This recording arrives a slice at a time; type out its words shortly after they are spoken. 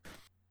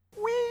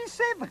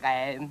C'est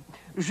vrai.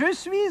 Je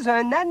suis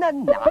un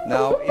ananas.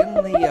 Now, in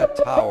the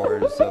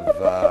towers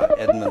of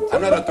Edmonton...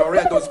 I'm not a Tory.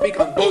 I don't speak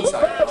on both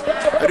sides.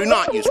 I do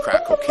not use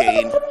crack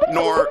cocaine,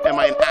 nor am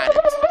I an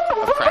addict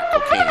of crack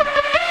cocaine.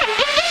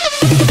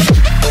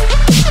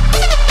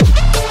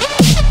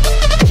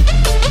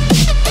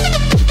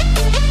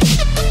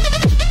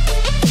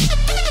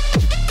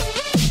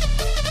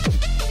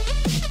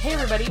 Hey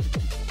everybody,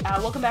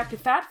 welcome back to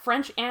Fat,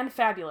 French, and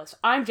Fabulous.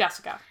 I'm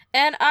Jessica.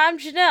 And I'm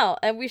Janelle,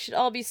 and we should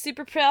all be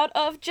super proud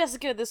of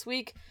Jessica this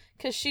week,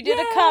 because she did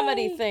a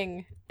comedy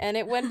thing, and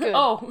it went good.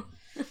 Oh,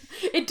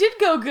 it did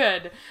go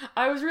good.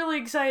 I was really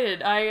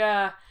excited.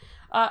 I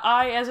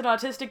as an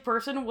autistic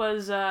person,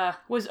 was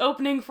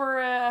opening for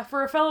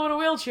a fellow in a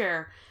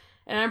wheelchair.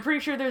 And I'm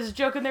pretty sure there's a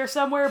joke in there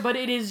somewhere, but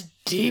it is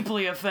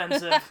deeply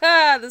offensive.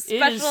 The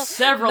special... It is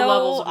several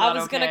levels of not I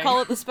was okay. going to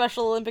call it the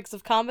Special Olympics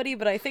of Comedy,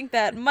 but I think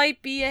that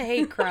might be a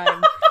hate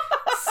crime.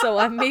 So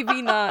I'm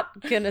maybe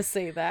not going to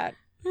say that.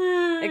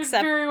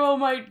 Except, it very well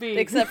might be.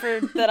 Except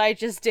for that I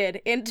just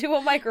did, into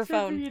a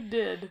microphone. You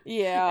did.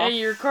 Yeah. And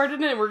you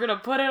recorded it, we're going to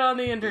put it on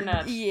the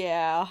internet.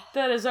 Yeah.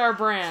 That is our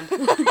brand.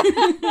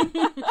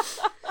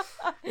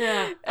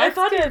 Yeah. I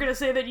thought you were going to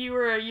say that you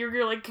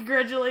were like,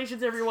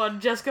 congratulations everyone,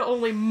 Jessica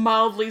only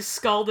mildly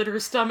scalded her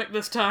stomach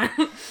this time.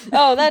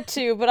 Oh, that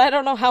too, but I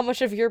don't know how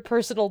much of your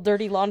personal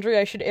dirty laundry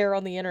I should air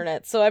on the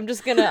internet, so I'm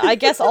just gonna, I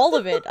guess all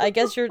of it. I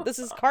guess this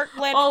is carte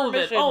blanche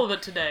permission. All of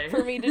it today.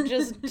 For me to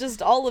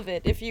just all of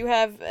it. If you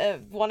have,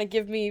 want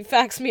to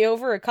fax me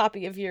over a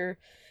copy of your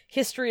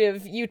history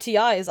of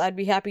UTIs, I'd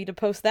be happy to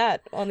post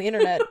that on the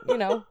internet, you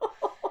know.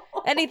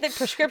 Anything,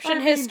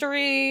 prescription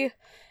history...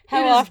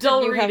 How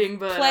often you reading, have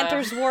but,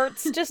 plantar's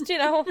warts, just, you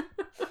know,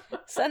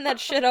 send that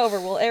shit over.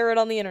 We'll air it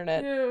on the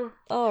internet. Yeah.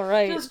 All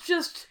right.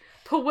 Just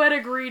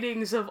poetic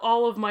readings of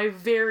all of my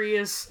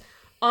various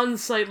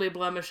unsightly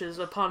blemishes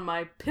upon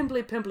my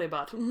pimply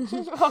butt.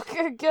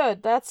 Okay,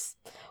 good. That's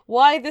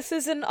why this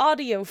is an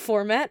audio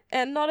format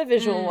and not a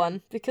visual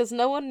one, because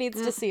no one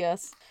needs to see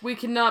us. We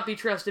cannot be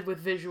trusted with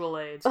visual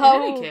aids. In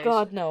any case.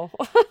 God, no.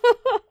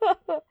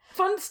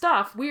 Fun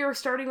stuff. We are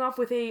starting off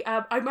with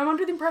I'm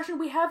under the impression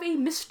we have a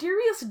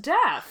mysterious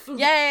death.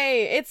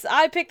 Yay!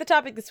 I picked the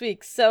topic this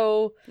week,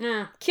 so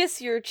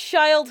kiss your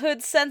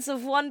childhood sense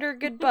of wonder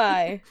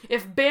goodbye.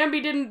 If Bambi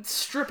didn't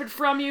strip it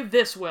from you,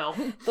 this will.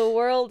 The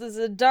world is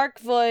a dark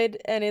void,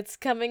 and it's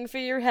coming for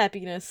your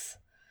happiness.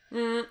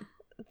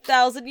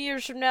 1,000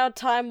 years from now,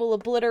 time will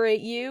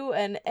obliterate you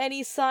and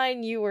any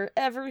sign you were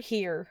ever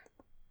here.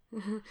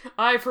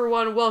 I, for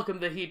one, welcome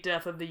the heat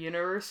death of the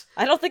universe.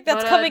 I don't think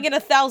that's coming in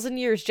 1,000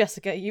 years,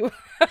 Jessica. You,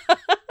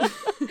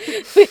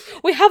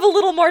 we have a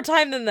little more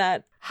time than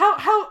that.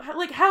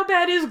 How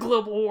bad is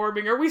global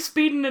warming? Are we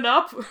speeding it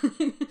up?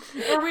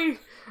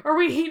 Are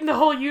we heating the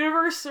whole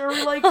universe? Are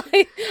we like...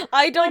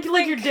 I don't think...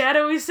 Like your dad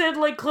always said,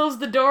 like, close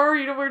the door,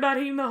 we're not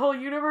heating the whole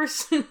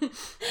universe?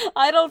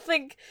 I don't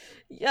think,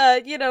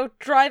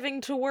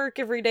 driving to work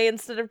every day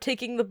instead of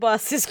taking the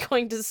bus is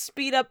going to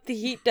speed up the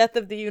heat death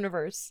of the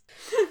universe.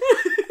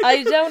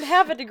 I don't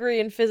have a degree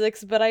in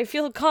physics, but I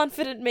feel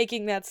confident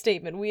making that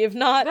statement. We have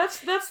not...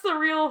 That's the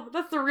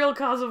real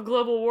cause of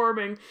global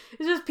warming.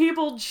 It's just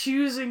people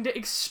choosing to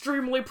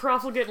extremely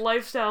profligate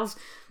lifestyles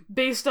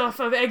based off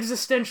of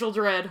existential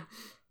dread.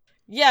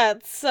 Yeah,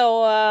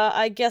 so,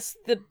 I guess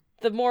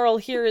the moral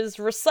here is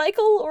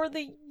recycle or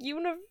the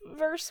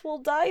universe will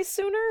die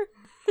sooner?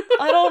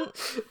 I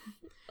don't...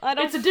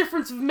 It's a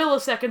difference of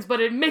milliseconds, but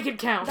make it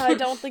count. I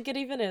don't think it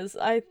even is.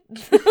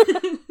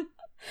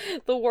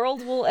 The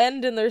world will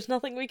end and there's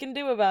nothing we can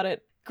do about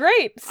it.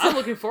 Great! I'm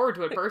looking forward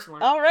to it,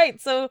 personally.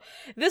 Alright, so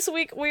this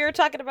week we are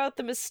talking about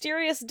the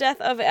mysterious death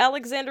of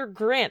Alexander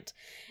Grant.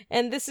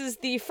 And this is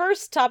the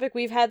first topic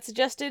we've had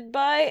suggested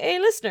by a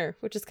listener,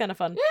 which is kind of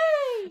fun.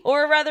 Yay!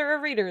 Or rather, a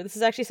reader. This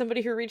is actually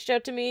somebody who reached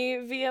out to me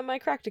via my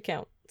Cracked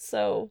account.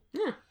 So,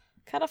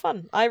 kind of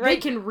fun. They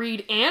can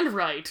read and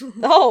write.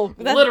 Oh!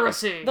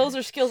 Literacy! Those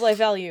are skills I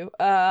value.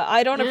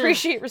 I don't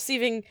appreciate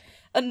receiving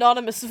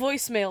anonymous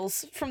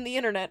voicemails from the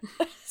internet.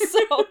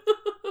 So...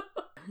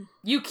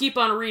 You keep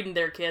on reading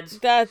there, kids.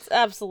 That's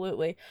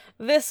absolutely.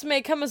 This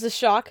may come as a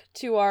shock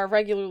to our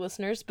regular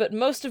listeners, but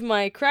most of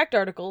my Cracked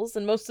articles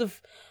and most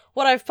of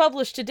what I've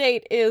published to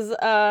date is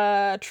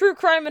true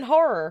crime and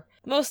horror.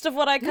 Most of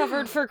what I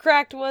covered for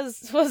Cracked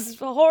was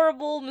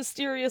horrible,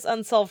 mysterious,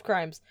 unsolved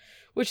crimes,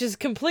 which is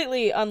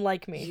completely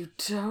unlike me. You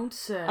don't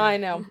say. I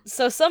know.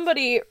 So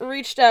somebody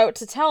reached out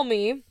to tell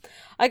me.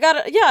 I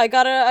got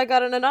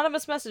an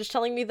anonymous message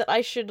telling me that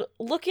I should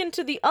look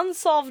into the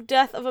unsolved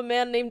death of a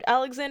man named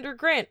Alexander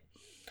Grant.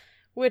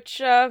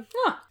 Which, I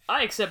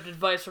accept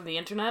advice from the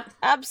internet.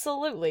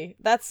 Absolutely.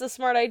 That's a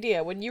smart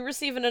idea. When you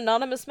receive an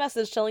anonymous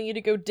message telling you to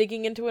go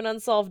digging into an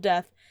unsolved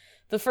death,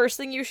 the first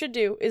thing you should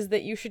do is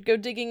that you should go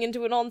digging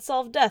into an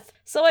unsolved death.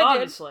 So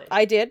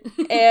I did.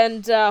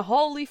 And,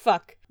 holy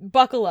fuck.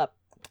 Buckle up.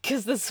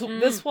 Because this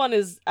one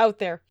is out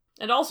there.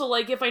 And also,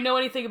 like, if I know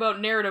anything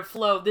about narrative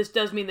flow, this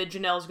does mean that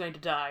Janelle's going to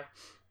die.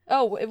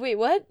 Oh, wait,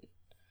 what?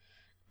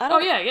 Oh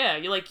yeah.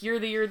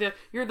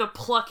 You're the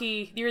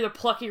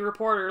plucky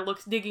reporter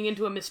digging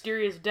into a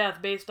mysterious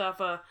death based off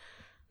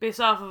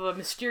of a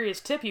mysterious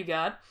tip you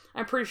got.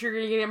 I'm pretty sure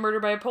you're gonna get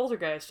murdered by a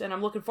poltergeist, and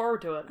I'm looking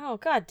forward to it. Oh,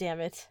 god damn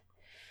it.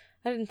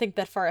 I didn't think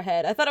that far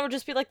ahead. I thought it would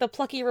just be like the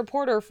plucky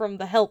reporter from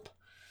The Help,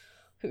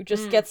 who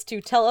just gets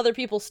to tell other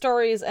people's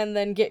stories and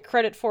then get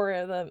credit for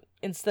them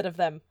instead of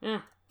them.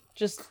 Yeah.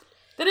 Just...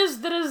 That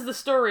is the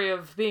story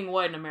of being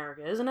white in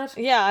America, isn't it?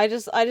 Yeah, I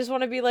just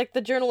want to be like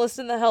the journalist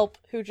in The Help,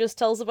 who just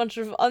tells a bunch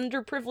of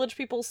underprivileged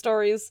people's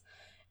stories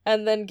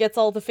and then gets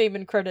all the fame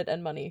and credit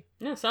and money.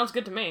 Yeah, sounds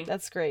good to me.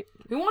 That's great.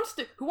 Who wants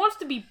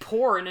to be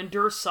poor and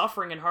endure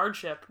suffering and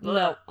hardship? Ugh.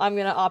 No, I'm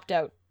gonna opt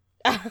out.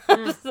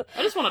 I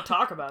just want to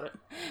talk about it.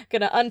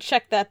 Gonna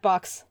uncheck that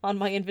box on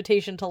my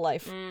invitation to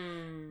life.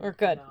 We're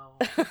good. No.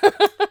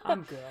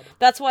 I'm good.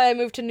 That's why I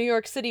moved to New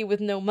York City with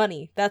no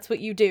money. That's what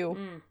you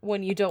do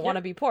when you don't want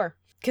to be poor.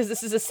 Because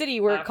this is a city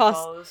where it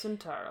costs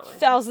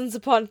thousands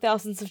upon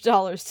thousands of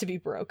dollars to be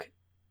broke.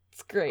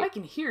 It's great. I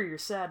can hear your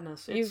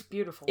sadness. It's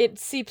beautiful. It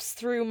seeps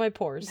through my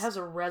pores. It has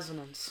a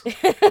resonance.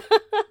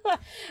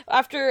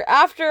 After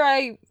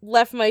I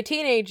left my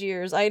teenage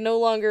years, I no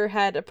longer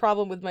had a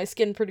problem with my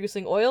skin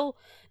producing oil.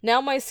 Now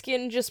my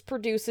skin just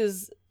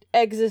produces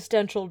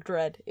existential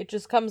dread. It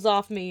just comes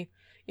off me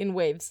in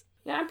waves.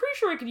 Yeah, I'm pretty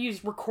sure I could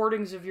use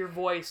recordings of your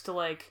voice to,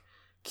 like,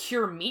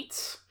 cure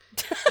meats.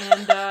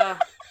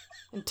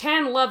 And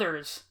tan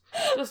leathers.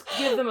 Just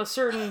give them a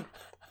certain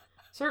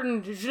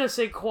je ne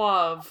sais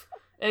quoi of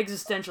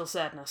existential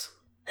sadness.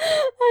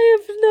 I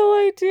have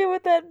no idea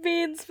what that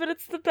means, but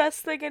it's the best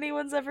thing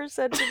anyone's ever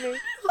said to me.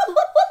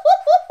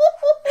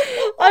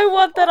 I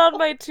want that on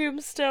my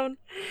tombstone.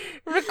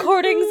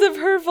 Recordings of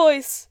her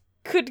voice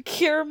could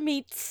cure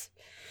meats.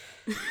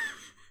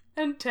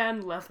 And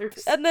tan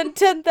leathers. And then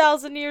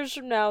 10,000 years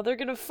from now, they're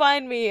gonna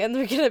find me and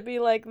they're gonna be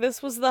like,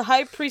 this was the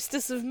high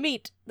priestess of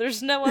meat.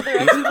 There's no other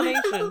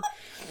explanation.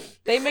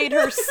 They made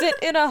her sit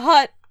in a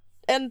hut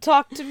and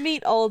talk to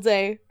meat all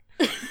day.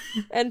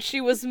 And she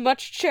was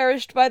much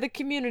cherished by the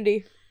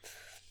community.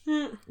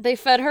 They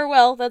fed her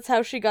well, that's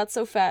how she got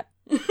so fat.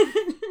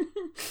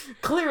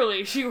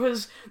 Clearly, she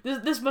was...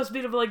 This must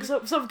be like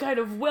some kind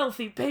of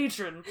wealthy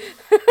patron.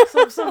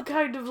 Some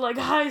kind of like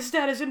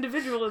high-status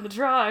individual in the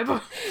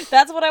tribe.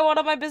 That's what I want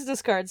on my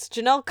business cards.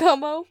 Janelle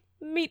Como,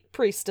 meat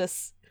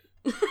priestess.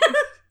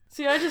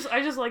 See, I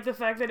just like the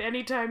fact that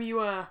anytime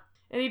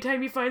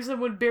you find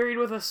someone buried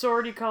with a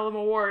sword, you call them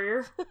a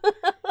warrior.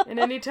 And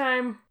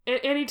anytime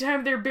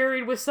they're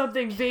buried with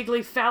something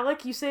vaguely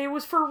phallic, you say it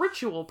was for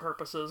ritual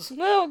purposes.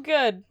 Oh,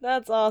 good.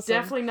 That's awesome.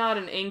 Definitely not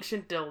an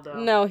ancient dildo.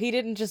 No, he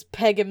didn't just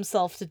peg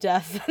himself to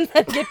death and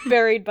then get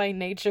buried by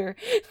nature.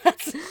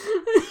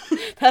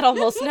 That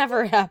almost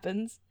never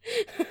happens.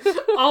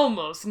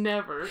 Almost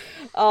never.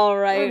 All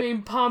right. I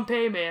mean,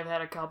 Pompeii may have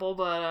had a couple,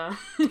 but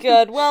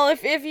Good. Well,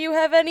 if you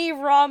have any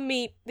raw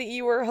meat that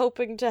you were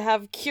hoping to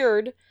have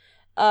cured,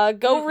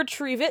 go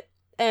retrieve it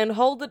and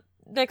hold it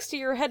next to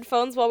your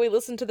headphones while we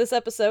listen to this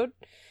episode,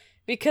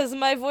 because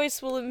my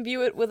voice will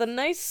imbue it with a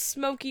nice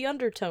smoky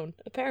undertone,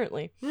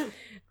 apparently.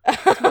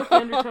 Smoky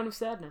undertone of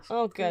sadness.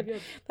 Oh,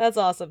 good. That's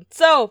awesome.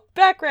 So,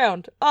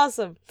 background.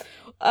 Awesome.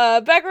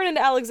 Background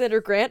into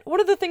Alexander Grant. One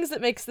of the things that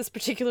makes this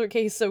particular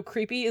case so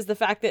creepy is the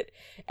fact that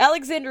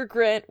Alexander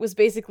Grant was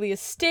basically a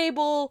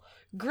stable,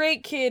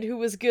 great kid who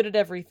was good at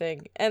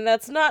everything, and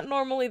that's not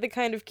normally the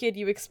kind of kid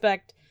you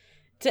expect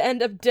to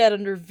end up dead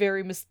under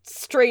very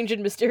strange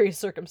and mysterious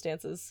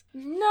circumstances.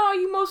 No,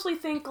 you mostly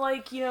think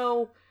like,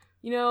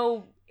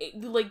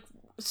 like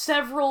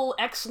several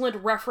excellent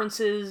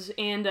references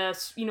and a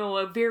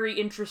very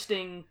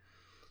interesting,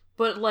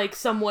 but like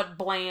somewhat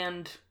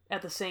bland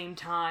at the same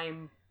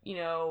time,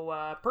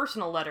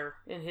 personal letter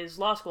in his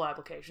law school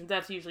application.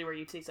 That's usually where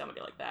you'd see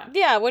somebody like that.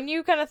 Yeah, when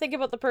you kind of think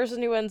about the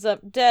person who ends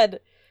up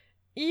dead,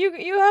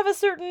 you have a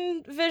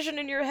certain vision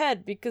in your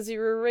head because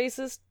you're a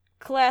racist,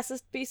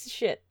 classist piece of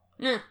shit.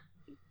 Yeah.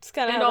 It's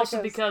kind of and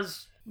also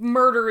because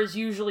murder is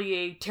usually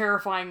a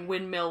terrifying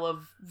windmill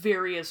of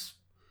various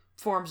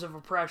forms of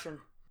oppression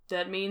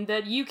that mean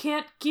that you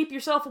can't keep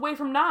yourself away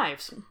from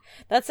knives.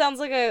 That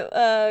sounds like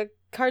a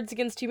Cards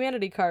Against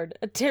Humanity card.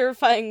 A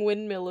terrifying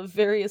windmill of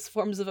various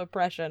forms of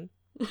oppression.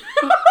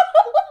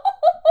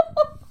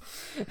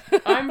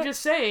 I'm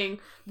just saying,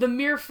 the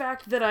mere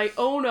fact that I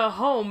own a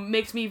home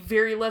makes me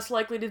very less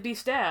likely to be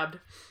stabbed.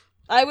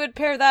 I would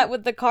pair that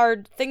with the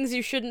card, Things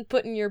You Shouldn't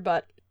Put in Your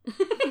Butt.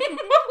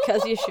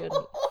 Because you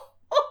shouldn't.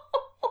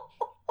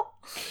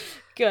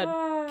 Good.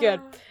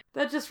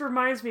 That just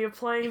reminds me of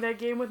playing that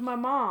game with my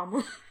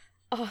mom.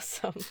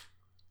 Awesome.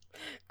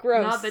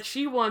 Gross. Not that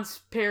she once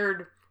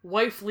paired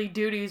wifely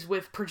duties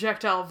with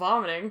projectile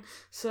vomiting,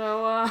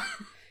 so,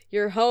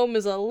 Your home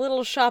is a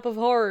little shop of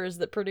horrors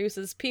that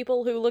produces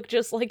people who look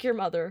just like your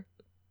mother.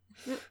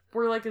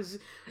 We're like a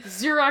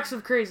Xerox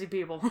of crazy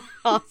people.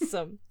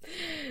 Awesome.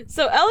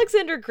 So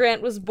Alexander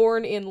Grant was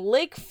born in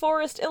Lake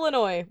Forest,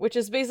 Illinois, which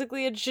is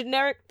basically a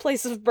generic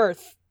place of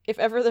birth, if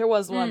ever there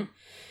was one.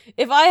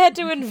 If I had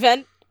to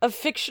invent a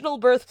fictional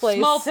birthplace.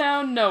 Small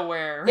town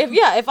nowhere.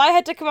 If I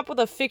had to come up with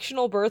a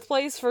fictional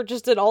birthplace for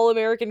just an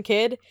all-American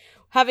kid,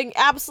 having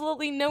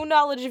absolutely no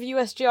knowledge of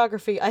U.S.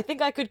 geography, I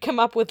think I could come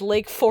up with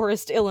Lake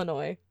Forest,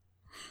 Illinois.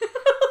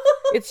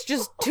 It's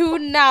just 2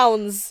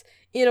 nouns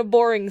in a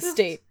boring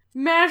state.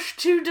 Mash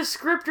 2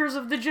 descriptors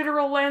of the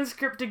general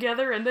landscape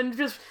together and then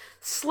just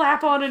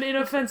slap on an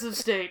inoffensive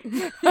state.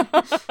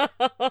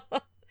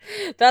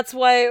 That's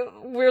why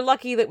we're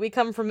lucky that we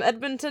come from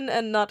Edmonton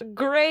and not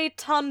Grey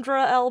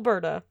Tundra,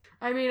 Alberta.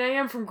 I mean, I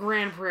am from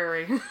Grand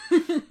Prairie.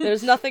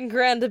 There's nothing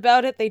grand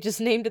about it, they just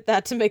named it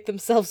that to make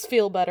themselves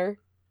feel better.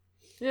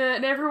 Yeah,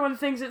 and everyone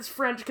thinks it's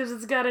French because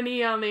it's got an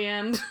E on the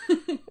end.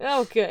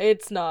 Okay,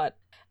 it's not.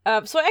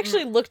 So I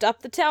actually looked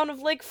up the town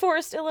of Lake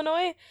Forest,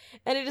 Illinois,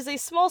 and it is a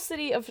small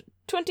city of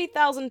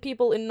 20,000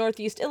 people in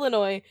northeast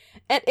Illinois,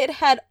 and it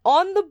had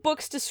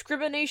on-the-books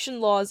discrimination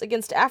laws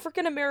against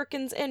African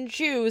Americans and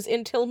Jews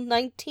until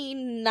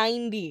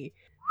 1990.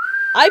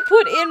 I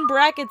put in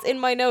brackets in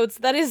my notes,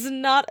 that is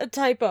not a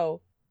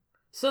typo.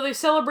 So they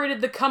celebrated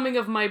the coming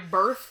of my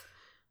birth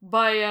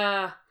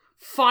by,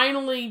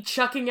 finally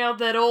chucking out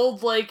that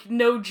old, like,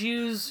 no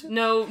Jews,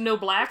 no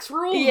blacks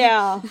rule?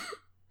 Yeah.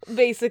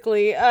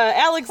 Basically,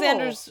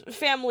 Alexander's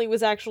family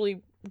was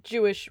actually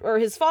Jewish, or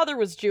his father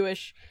was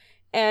Jewish,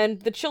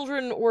 and the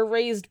children were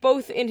raised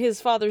both in his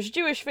father's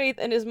Jewish faith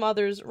and his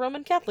mother's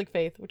Roman Catholic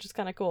faith, which is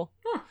kind of cool.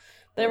 Huh.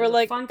 They That were is a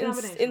like, fun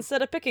combination.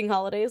 instead of picking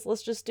holidays,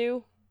 let's just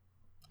do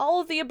all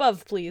of the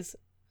above, please.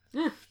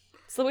 Yeah.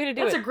 It's the way to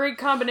do That's it. a great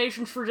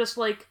combination for just,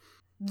 like,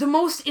 the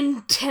most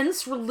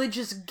intense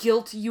religious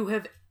guilt you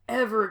have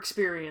ever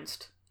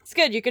experienced. It's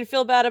good, you can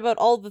feel bad about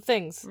all the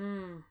things.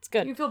 It's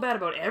good. You feel bad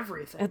about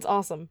everything. It's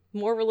awesome.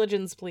 More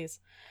religions, please.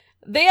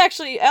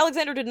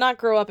 Alexander did not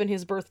grow up in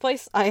his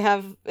birthplace.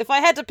 If I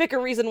had to pick a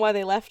reason why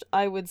they left,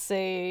 I would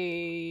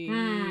say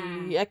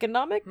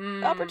economic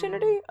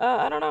opportunity?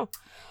 I don't know.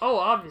 Oh,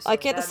 obviously. I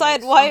can't that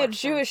decide makes why so a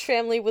much Jewish sense.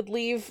 family would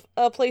leave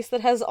a place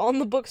that has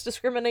on-the-books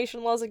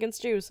discrimination laws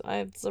against Jews.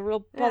 It's a real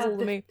puzzle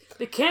to me.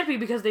 It can't be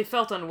because they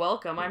felt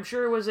unwelcome. I'm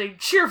sure it was a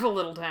cheerful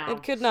little town.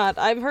 It could not.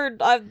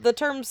 The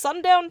term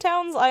sundown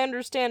towns, I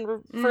understand,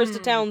 refers to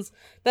towns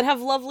that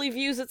have lovely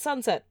views at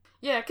sunset.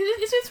 Yeah, because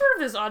it's sort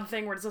of this odd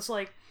thing where it's just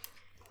like,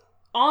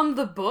 on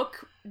the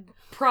book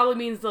probably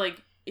means,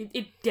 like,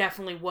 it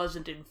definitely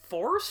wasn't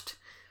enforced,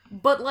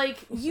 but, like,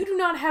 you do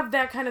not have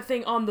that kind of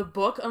thing on the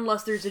book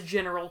unless there's a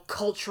general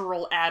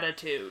cultural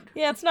attitude.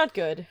 Yeah, it's not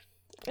good.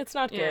 It's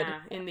not good. Yeah,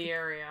 in the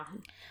area.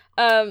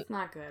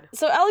 Not good.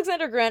 So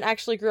Alexander Grant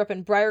actually grew up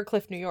in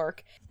Briarcliff, New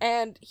York,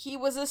 and he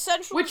was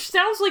essentially... Which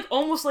sounds like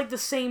almost like the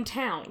same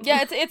town.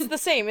 Yeah, it's the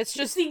same. It's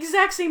Just just the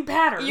exact same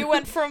pattern. you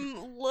went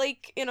from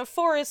lake in a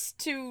forest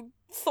to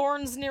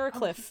thorns near a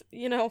cliff,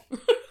 you know?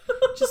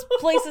 Just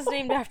places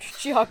named after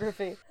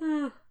geography.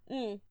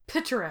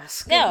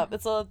 Picturesque. Yeah,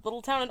 it's a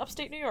little town in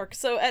upstate New York.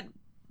 So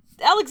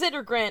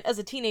Alexander Grant, as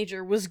a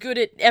teenager, was good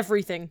at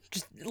everything.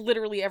 Just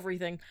literally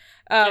everything.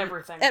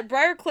 Everything. At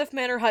Briarcliff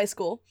Manor High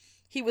School,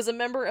 he was a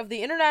member of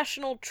the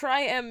International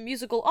Tri-M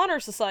Musical Honor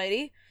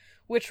Society,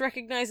 which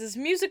recognizes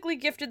musically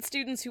gifted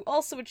students who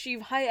also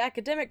achieve high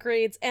academic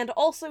grades and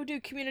also do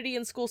community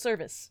and school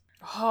service.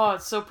 Oh,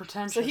 it's so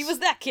pretentious. So he was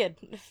that kid.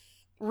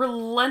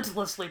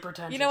 relentlessly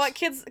pretentious. You know what,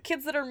 kids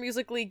that are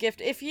musically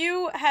gifted, if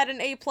you had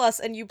an A+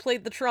 and you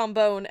played the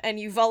trombone and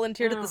you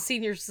volunteered at the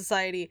senior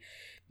society,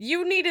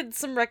 you needed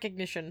some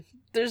recognition.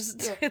 It's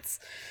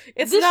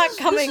not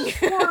coming.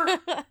 This is for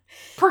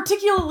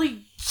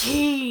particularly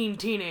keen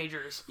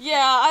teenagers.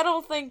 Yeah, I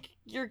don't think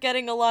you're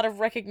getting a lot of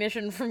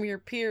recognition from your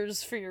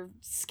peers for your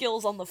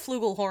skills on the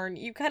flugelhorn.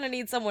 You kind of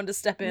need someone to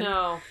step in.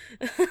 No.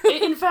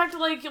 In fact,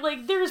 like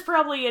there's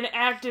probably an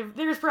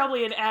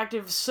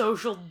active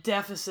social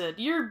deficit.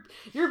 You're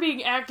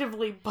being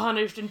actively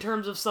punished in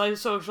terms of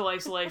social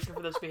isolation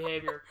for this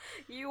behavior.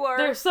 You are.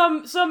 There's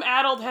some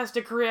adult has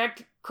to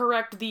correct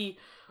the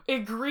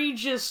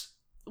egregious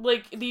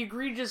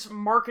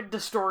market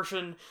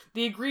distortion,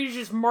 the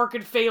egregious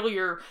market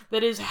failure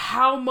that is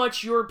how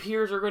much your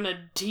peers are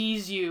gonna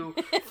tease you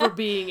for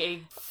being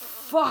a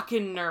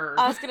fucking nerd.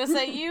 I was gonna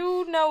say,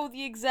 you know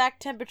the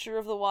exact temperature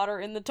of the water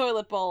in the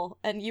toilet bowl,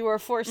 and you are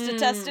forced to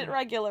test it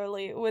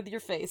regularly with your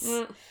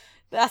face.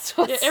 That's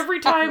what's every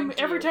happening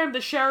time to you.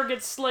 the shower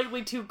gets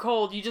slightly too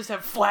cold, you just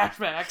have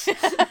flashbacks.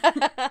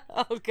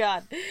 Oh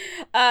god.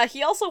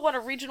 He also won a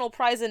regional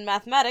prize in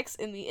mathematics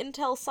in the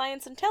Intel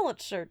Science and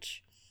Talent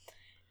Search.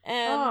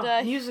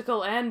 And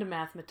musical and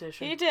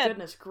mathematician. he did.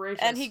 Goodness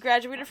gracious. And he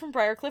graduated from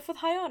Briarcliff with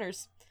high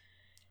honors.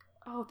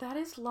 Oh, that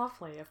is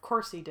lovely. Of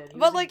course he did. He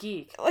But was a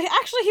geek.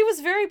 actually, he was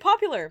very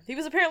popular. He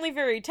was apparently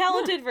very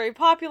talented, very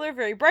popular,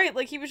 very bright.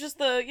 Like, he was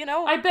just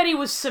I bet he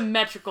was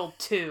symmetrical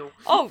too.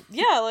 Oh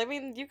yeah, I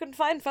mean, you can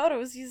find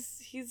photos.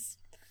 He's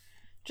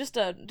just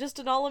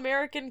an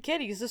all-American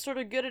kid. He's just sort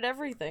of good at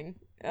everything.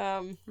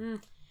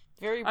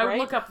 Very bright. I would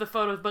look up the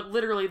photos, but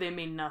literally they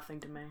mean nothing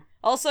to me.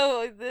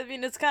 Also, I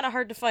mean, it's kind of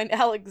hard to find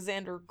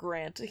Alexander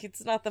Grant.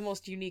 It's not the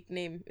most unique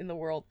name in the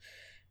world.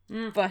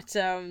 But,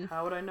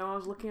 How would I know I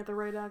was looking at the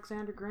right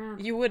Alexander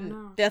Grant? you No.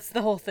 wouldn't. That's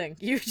the whole thing.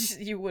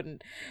 You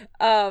wouldn't.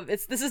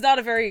 This is not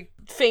a very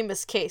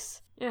famous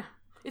case. Yeah.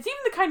 It's even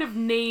the kind of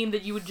name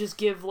that you would just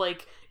give,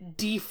 like,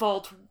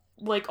 default,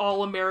 like,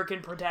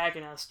 all-American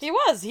protagonist. He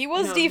was You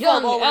know, default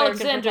young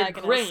all-American Alexander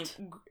protagonist.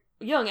 Grant.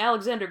 Young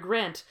Alexander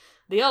Grant,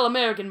 the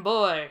all-American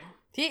boy.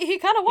 He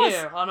kind of was.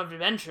 Here on an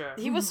adventure.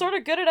 He was sort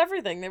of good at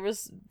everything.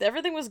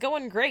 Everything was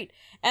going great.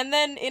 And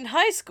then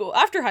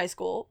after high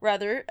school,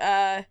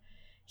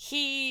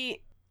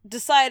 he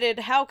decided,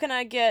 how can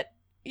I get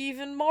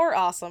even more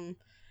awesome?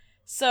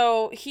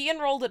 So he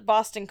enrolled at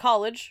Boston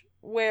College,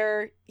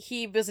 where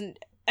he was an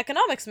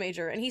economics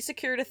major, and he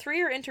secured a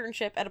 3-year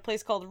internship at a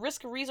place called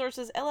Risk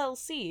Resources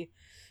LLC,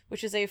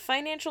 which is a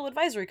financial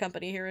advisory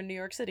company here in New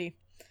York City.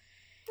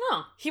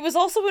 Oh. He was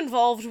also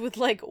involved with,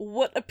 like,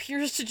 what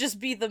appears to just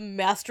be the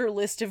master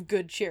list of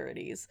good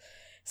charities.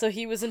 So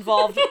he was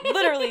involved,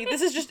 literally,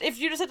 this is just, if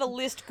you just had to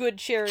list good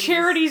charities.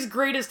 Charity's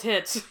greatest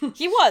hits.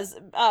 He was.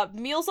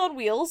 Meals on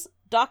Wheels,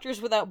 Doctors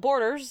Without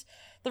Borders,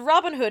 the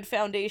Robin Hood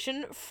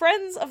Foundation,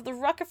 Friends of the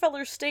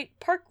Rockefeller State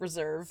Park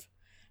Reserve.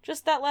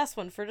 Just that last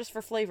one,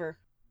 for flavor.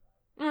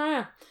 Oh,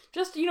 yeah.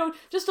 Just,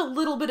 just a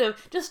little bit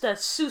of, just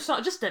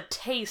a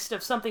taste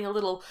of something a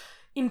little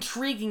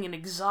intriguing and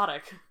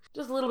exotic.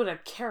 Just a little bit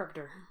of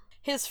character.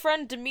 His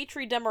friend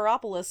Dimitri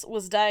Demoropoulos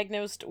was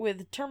diagnosed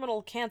with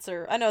terminal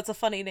cancer. I know it's a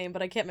funny name,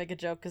 but I can't make a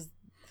joke because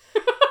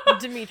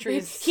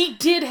Dimitri's... He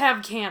did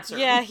have cancer.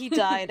 Yeah, he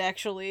died,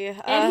 actually.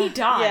 And he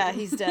died. Yeah,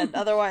 he's dead.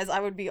 Otherwise, I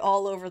would be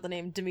all over the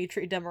name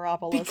Dimitri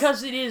Demoropoulos.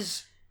 Because it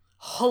is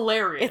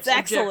hilarious. It's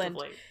excellent.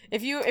 objectively.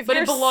 If But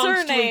your it belongs to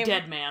a surname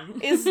dead man.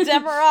 is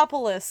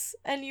Demoropoulos,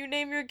 and you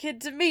name your kid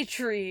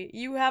Dimitri,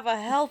 you have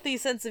a healthy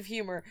sense of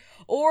humor.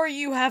 Or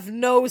you have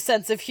no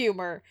sense of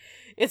humor.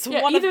 It's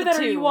Yeah, one of either the that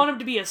two. or you want him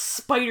to be a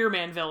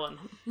Spider-Man villain.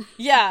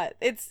 Yeah,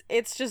 it's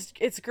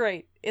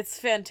great. It's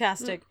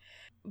fantastic.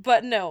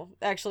 But no,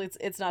 actually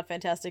it's not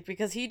fantastic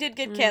because he did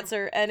get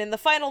cancer, and in the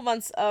final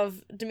months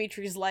of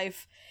Dimitri's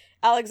life,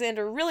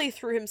 Alexander really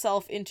threw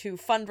himself into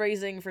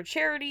fundraising for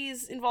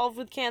charities involved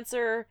with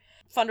cancer,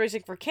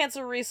 fundraising for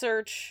cancer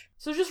research.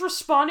 So just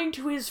responding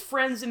to his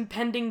friend's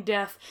impending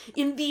death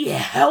in the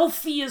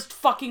healthiest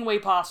fucking way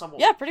possible.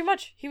 Yeah, pretty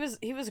much. He was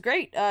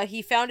great.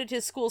 He founded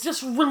his school's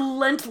Just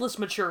relentless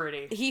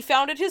maturity. He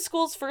founded his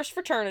school's first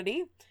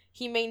fraternity.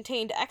 He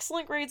maintained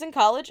excellent grades in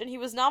college, and he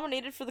was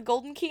nominated for the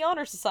Golden Key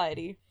Honor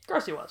Society. Of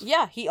course he was.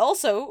 Yeah, he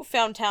also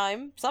found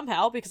time,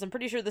 somehow, because I'm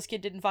pretty sure this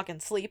kid didn't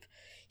fucking sleep.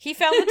 He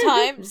found the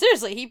time,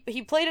 seriously,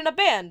 he played in a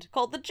band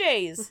called the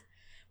Jays,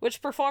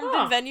 which performed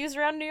in venues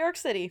around New York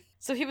City.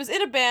 So he was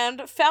in a band,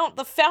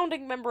 the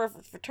founding member of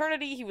the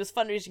fraternity, he was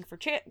fundraising for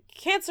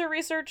cancer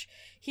research,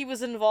 he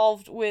was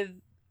involved with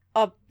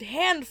a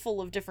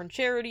handful of different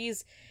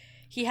charities,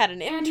 he had an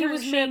internship. And he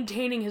was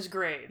maintaining his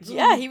grades.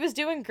 Yeah, he was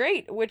doing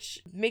great,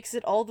 which makes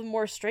it all the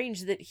more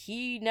strange that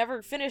he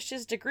never finished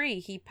his degree.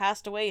 He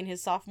passed away in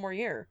his sophomore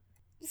year.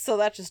 So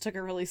that just took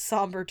a really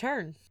somber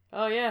turn.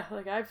 Oh yeah,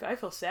 like I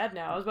feel sad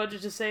now. I was about to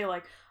just say,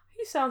 like,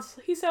 he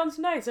sounds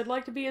nice. I'd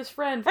like to be his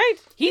friend. Right.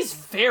 He's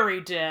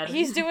very dead.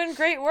 He's doing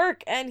great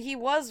work, and he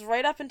was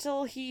right up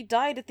until he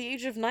died at the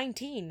age of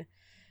 19.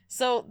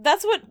 So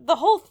that's what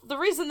the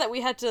reason that we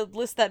had to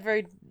list that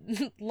very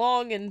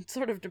long and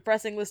sort of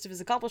depressing list of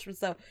his accomplishments,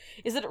 though,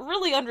 is that it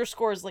really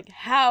underscores, like,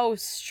 how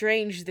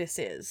strange this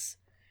is.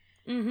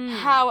 Mm-hmm.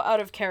 How out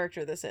of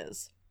character this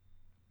is.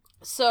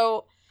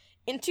 So,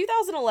 in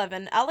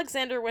 2011,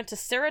 Alexander went to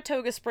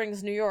Saratoga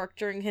Springs, New York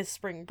during his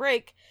spring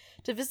break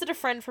to visit a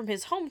friend from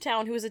his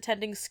hometown who was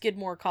attending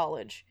Skidmore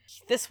College.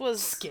 This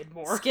was...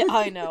 Skidmore.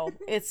 I know.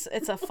 It's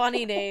a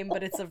funny name,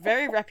 but it's a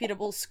very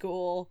reputable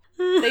school.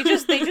 They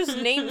just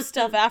name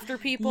stuff after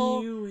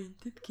people. You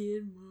went to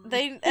Skidmore.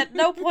 They, at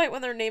no point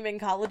when they're naming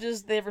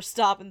colleges, they ever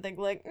stop and think,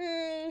 like,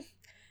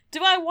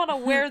 do I want to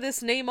wear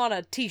this name on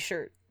a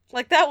t-shirt?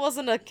 Like, that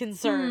wasn't a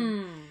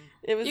concern.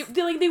 It was...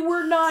 they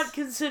were not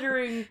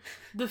considering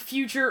the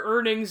future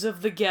earnings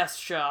of the guest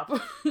shop.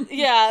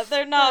 Yeah,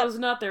 they're not... That was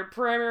not their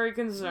primary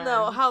concern.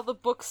 No, how the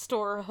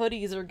bookstore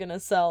hoodies are gonna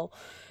sell.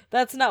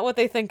 That's not what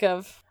they think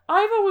of.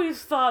 I've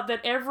always thought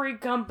that every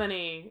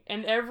company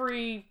and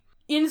every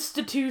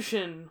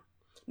institution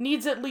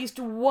needs at least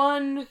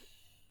one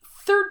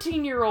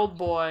 13-year-old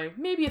boy,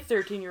 maybe a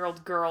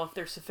 13-year-old girl if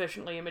they're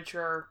sufficiently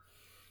immature,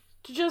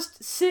 to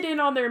just sit in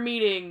on their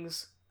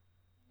meetings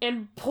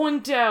and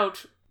point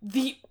out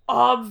the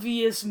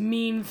obvious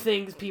mean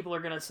things people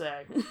are gonna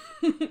say.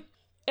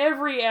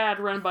 Every ad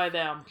run by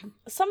them.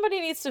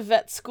 Somebody needs to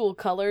vet school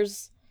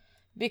colors,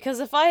 because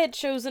if I had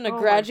chosen if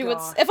I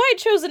had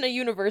chosen a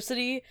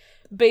university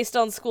based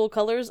on school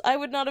colors, I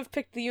would not have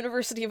picked the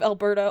University of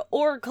Alberta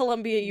or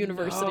Columbia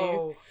University.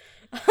 No.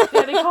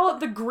 Yeah, they call it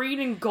the green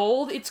and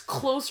gold. It's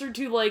closer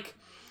to, like,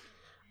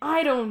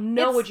 I don't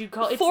know what you'd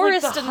call it. It's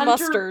forest like the and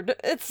mustard.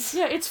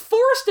 It's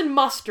forest and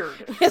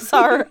mustard. It's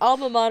our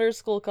alma mater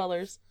school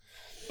colors.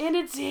 And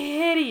it's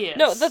hideous.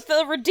 No,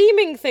 the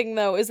redeeming thing,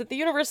 though, is that the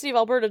University of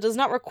Alberta does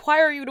not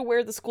require you to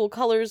wear the school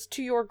colors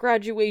to your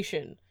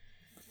graduation.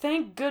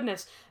 Thank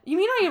goodness. You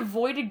mean I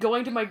avoided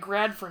going to my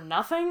grad for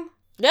nothing?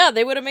 Yeah,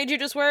 they would have made you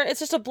just wear... It's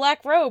just a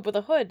black robe with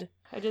a hood.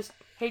 I just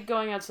hate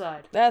going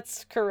outside.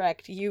 That's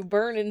correct. You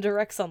burn in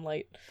direct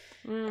sunlight.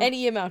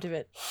 Any amount of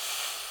it.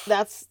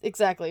 That's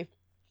exactly.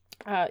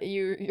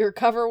 Your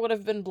cover would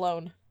have been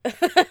blown.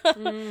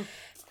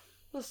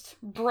 Just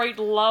bright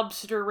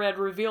lobster red,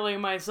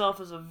 revealing myself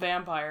as a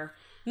vampire.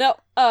 No,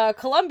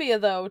 Columbia,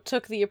 though,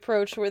 took the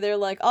approach where they're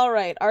like,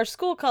 alright, our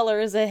school color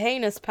is a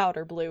heinous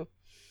powder blue.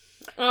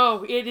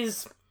 Oh,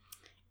 it's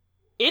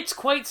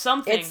quite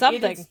something. It's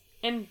something.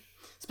 And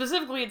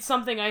specifically, it's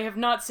something I have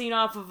not seen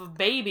off of a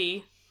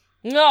baby.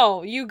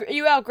 No,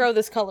 you outgrow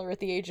this color at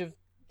the age of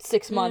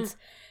 6 months.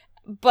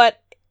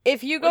 But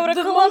if you go to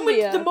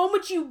Columbia... The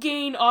moment you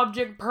gain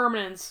object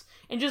permanence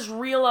and just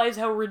realize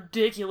how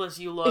ridiculous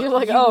you look, you're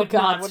like, you oh would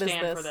god, not what is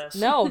stand this? for this.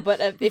 No, but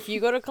if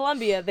you go to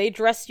Columbia, they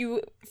dress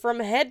you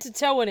from head to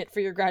toe in it for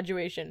your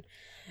graduation.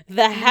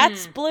 The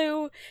hat's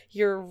blue,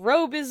 your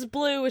robe is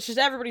blue, it's just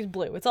everybody's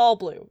blue. It's all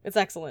blue. It's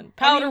excellent.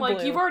 Powder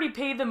blue. You've already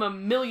paid them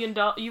 $1 million,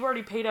 you've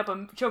already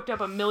choked up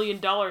 $1 million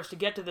to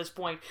get to this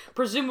point.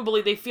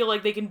 Presumably they feel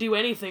like they can do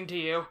anything to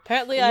you.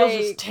 Apparently you'll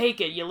just take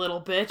it, you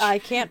little bitch. I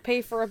can't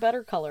pay for a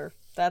better color.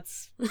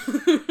 That's...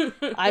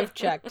 I've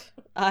checked.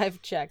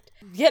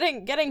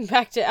 Getting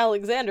back to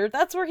Alexander,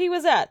 that's where he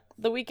was at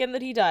the weekend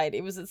that he died.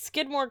 It was at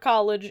Skidmore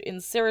College in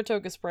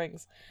Saratoga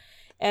Springs.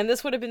 And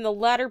this would have been the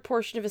latter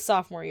portion of his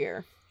sophomore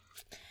year.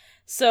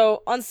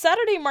 So, on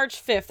Saturday, March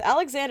 5th,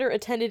 Alexander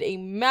attended a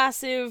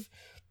massive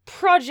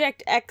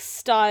Project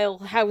X-style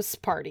house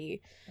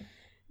party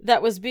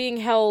that was being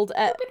held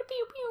at...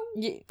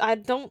 I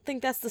don't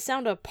think that's the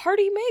sound a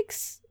party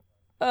makes.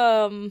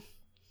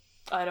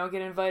 I don't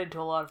get invited to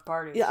a lot of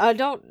parties. Yeah, I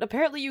don't...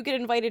 Apparently you get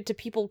invited to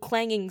people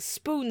clanging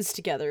spoons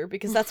together,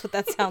 because that's what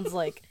that sounds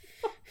like.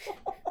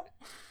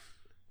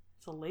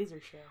 It's a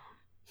laser show.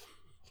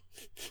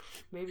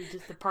 Maybe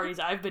just the parties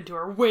I've been to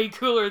are way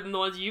cooler than the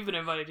ones you've been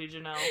invited to,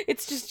 Janelle.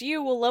 It's just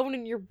you alone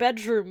in your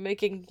bedroom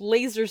making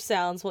laser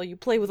sounds while you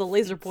play with a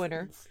laser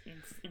pointer.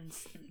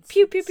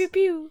 Pew, pew, pew,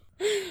 pew.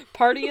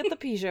 Party at the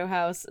Peugeot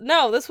house.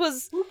 No, this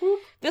was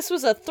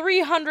a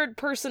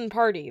 300-person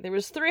party. There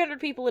was 300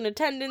 people in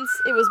attendance.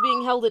 It was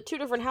being held at two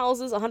different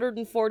houses,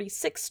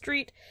 146th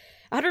Street,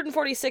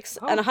 146th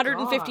and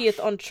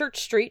 150th on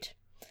Church Street.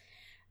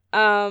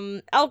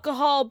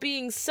 Alcohol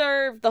being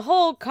served, the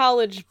whole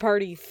college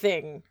party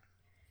thing.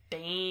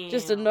 Damn.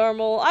 Just a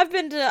normal... I've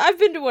been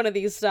to one of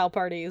these style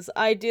parties.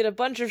 I did a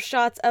bunch of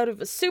shots out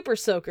of a Super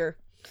Soaker.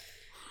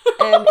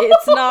 And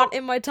it's not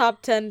in my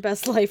top 10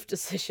 best life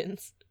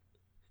decisions.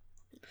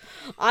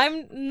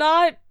 I'm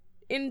not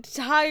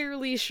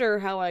entirely sure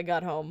how I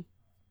got home.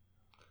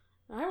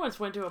 I once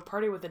went to a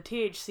party with a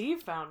THC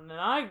fountain, and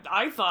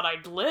I thought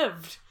I'd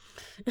lived.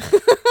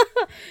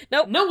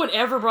 Nope. No one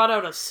ever brought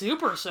out a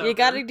Super Soaker. You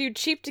gotta do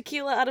cheap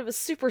tequila out of a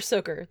Super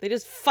Soaker. They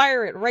just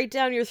fire it right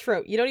down your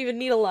throat. You don't even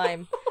need a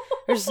lime.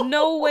 There's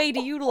no way to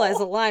utilize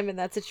a lime in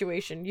that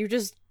situation. You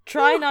just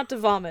try not to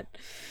vomit.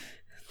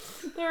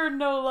 There are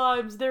no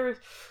limes.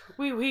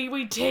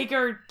 We take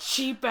our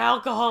cheap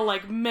alcohol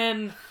like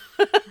men.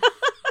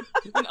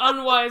 In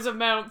unwise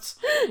amounts.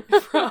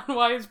 For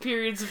unwise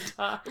periods of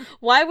time.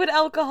 Why would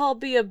alcohol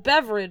be a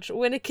beverage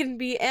when it can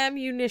be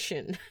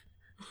ammunition?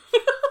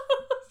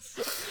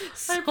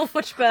 So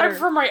much better. I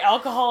prefer my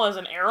alcohol as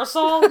an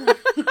aerosol.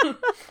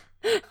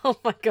 Oh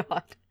my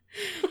god.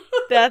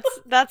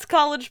 That's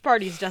college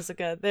parties,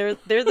 Jessica. They're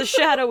the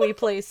shadowy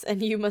place,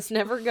 and you must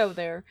never go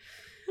there.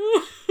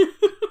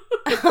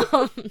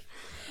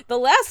 The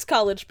last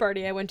college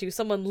party I went to,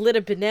 someone lit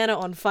a banana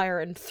on fire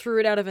and threw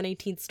it out of an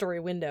 18th story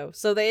window.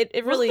 So it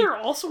really... Was there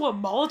also a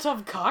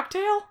Molotov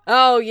cocktail?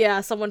 Oh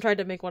yeah, someone tried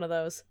to make one of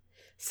those.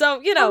 So,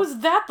 you know... How was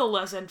that the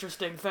less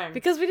interesting thing?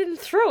 Because we didn't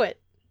throw it.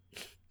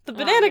 The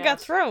banana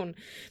got thrown.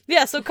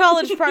 Yeah, so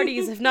college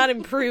parties have not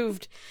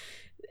improved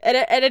at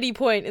any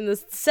point in the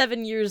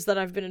 7 years that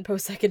I've been in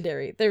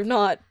post-secondary. They're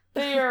not...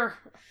 They're...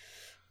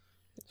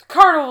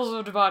 carnivals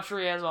of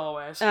debauchery, as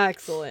always.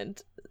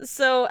 Excellent.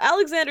 So,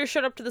 Alexander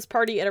showed up to this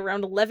party at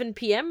around 11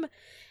 p.m.,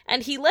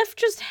 and he left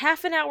just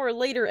half an hour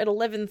later at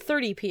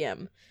 11:30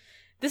 p.m.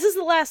 This is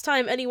the last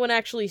time anyone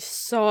actually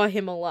saw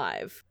him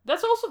alive.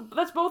 That's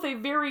both a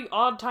very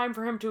odd time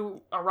for him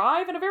to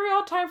arrive and a very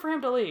odd time for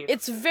him to leave.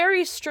 It's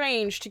very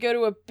strange to go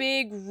to a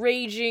big,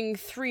 raging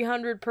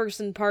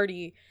 300-person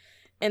party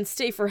and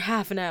stay for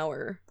half an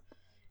hour.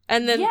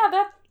 And then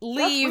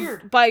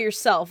leave by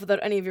yourself without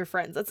any of your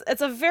friends.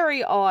 It's a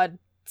very odd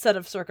set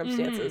of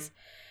circumstances. Mm-hmm.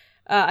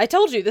 I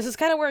told you, this is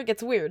kind of where it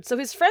gets weird. So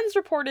his friends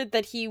reported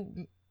that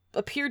he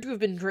appeared to have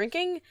been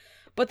drinking,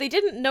 but they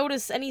didn't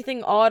notice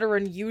anything odd or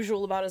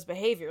unusual about his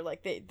behavior.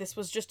 Like, this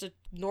was just a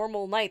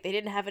normal night. They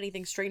didn't have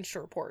anything strange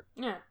to report.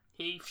 Yeah.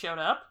 He showed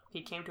up,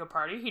 he came to a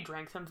party, he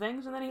drank some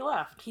things, and then he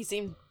left. He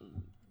seemed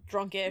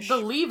drunkish. The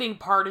leaving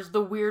part is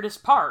the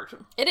weirdest part.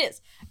 It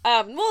is.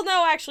 Well,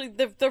 no, actually,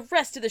 the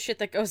rest of the shit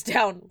that goes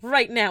down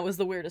right now is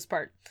the weirdest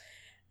part.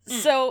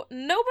 So,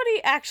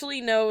 nobody actually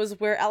knows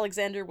where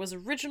Alexander was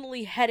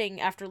originally heading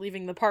after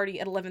leaving the party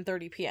at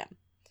 11:30 p.m.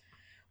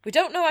 We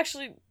don't know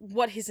actually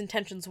what his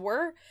intentions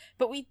were,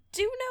 but we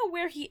do know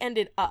where he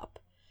ended up.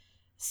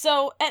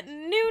 So, at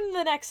noon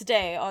the next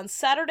day, on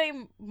Saturday,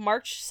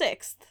 March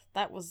 6th,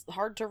 that was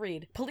hard to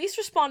read, police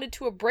responded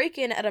to a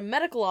break-in at a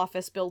medical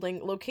office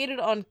building located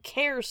on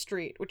Care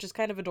Street, which is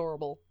kind of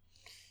adorable.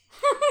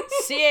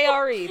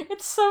 C-A-R-E.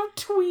 It's so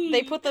twee.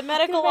 They put the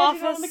medical I can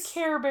imagine office on the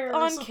Care Bears.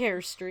 on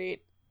Care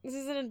Street. This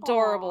is an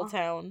adorable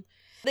town.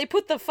 They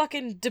put the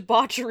fucking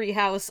debauchery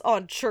house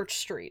on Church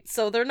Street,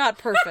 so they're not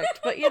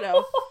perfect, but you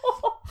know.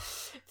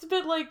 It's a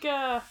bit like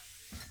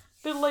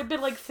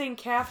St.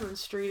 Catherine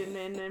Street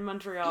in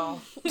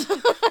Montreal.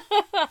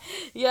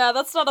 Yeah,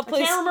 that's not a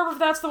place. I can't remember if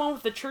that's the one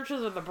with the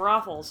churches or the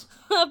brothels.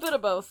 A bit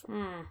of both.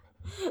 A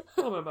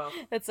little bit of both.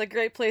 It's a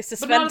great place to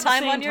But not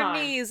spend at the time on same your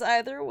time. knees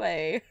either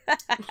way.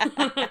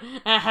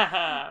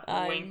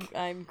 Wink.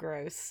 I'm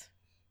gross.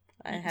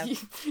 I have.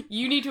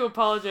 You need to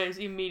apologize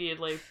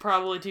immediately,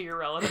 probably to your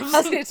relatives.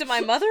 Asking to my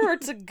mother or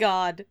to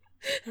God?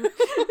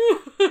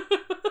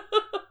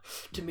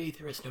 To me,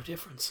 there is no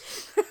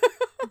difference.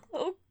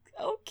 Oh,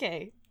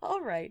 okay. All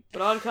right.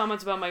 But odd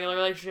comments about my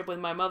relationship with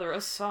my mother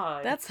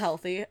aside. That's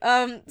healthy.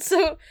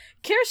 So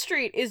Care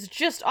Street is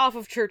just off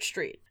of Church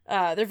Street.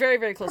 They're very,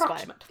 very close by.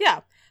 Approximate.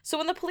 Yeah. So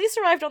when the police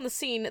arrived on the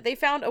scene, they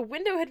found a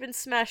window had been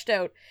smashed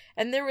out,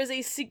 and there was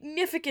a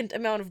significant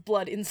amount of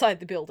blood inside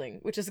the building,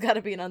 which has got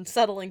to be an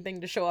unsettling thing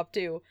to show up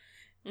to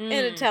in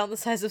a town the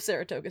size of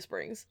Saratoga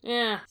Springs.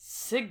 Yeah,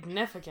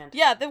 significant.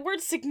 Yeah, the word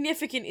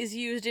significant is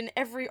used in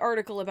every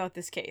article about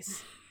this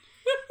case.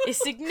 A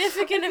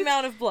significant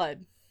amount of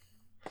blood.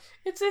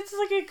 It's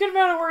like a good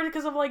amount of words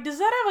because I'm like, does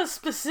that have a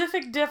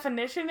specific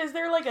definition? Is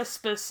there like a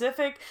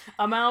specific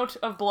amount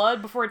of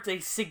blood before it's a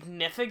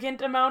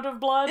significant amount of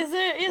blood? Is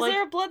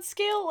there a blood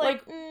scale?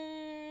 Like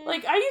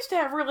I used to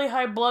have really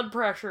high blood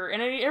pressure, and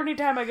every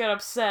time I got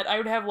upset, I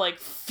would have like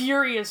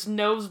furious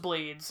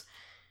nosebleeds.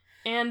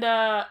 And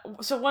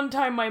so one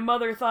time my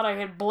mother thought I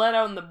had bled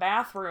out in the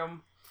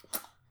bathroom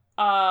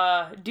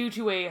due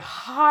to a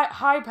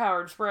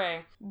high-powered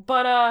spray.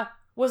 But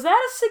was that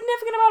a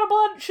significant amount of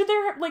blood?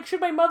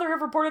 Should my mother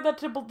have reported that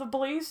to the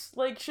police?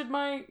 Like, should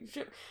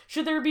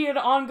there be an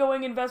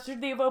ongoing investigation?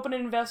 Should they have opened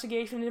an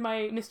investigation into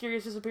my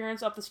mysterious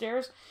disappearance up the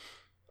stairs?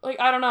 Like,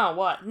 I don't know,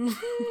 what?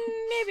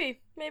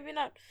 Maybe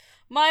not.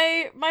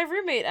 My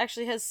roommate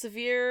actually has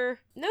severe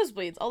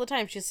nosebleeds all the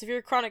time. She has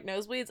severe chronic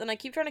nosebleeds, and I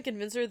keep trying to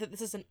convince her that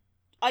this is an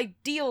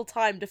ideal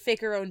time to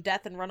fake her own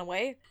death and run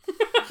away.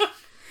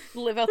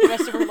 Live out the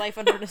rest of her life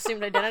under an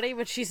assumed identity,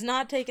 but she's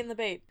not taking the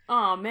bait.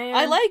 Oh man.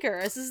 I like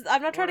her.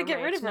 I'm not trying to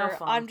get rid of No her.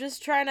 fun. I'm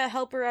just trying to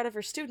help her out of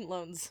her student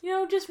loans. You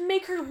know, just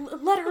let her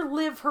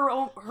live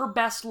her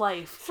best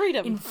life.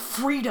 Freedom. In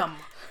freedom.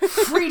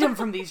 Freedom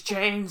from these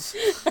chains.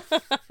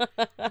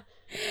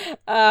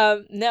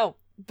 No.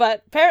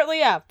 But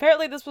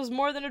apparently this was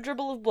more than a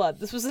dribble of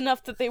blood. This was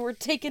enough that they were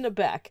taken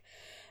aback.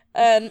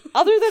 And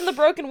other than the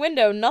broken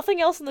window,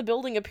 nothing else in the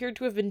building appeared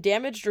to have been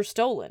damaged or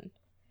stolen.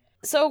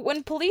 So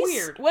when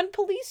police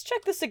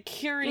checked the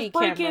security just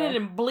break camera, in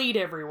and bleed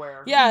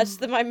everywhere. yeah, it's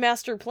my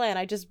master plan.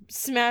 I just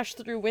smash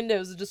through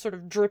windows and just sort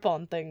of drip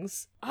on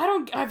things. I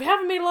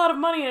haven't made a lot of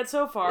money in it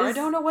so far. I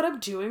don't know what I'm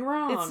doing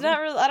wrong. It's not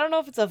really. I don't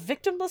know if it's a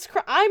victimless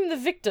crime. I'm the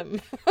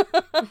victim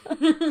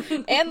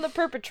and the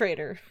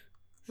perpetrator.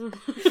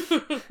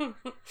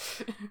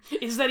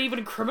 Is that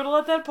even criminal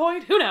at that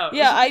point? Who knows?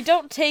 Yeah, I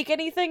don't take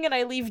anything and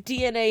I leave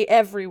DNA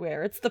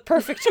everywhere. It's the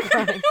perfect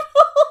crime.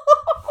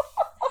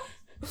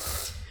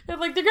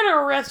 Like, they're gonna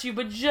arrest you,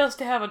 but just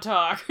to have a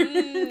talk.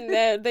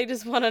 They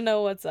just want to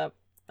know what's up.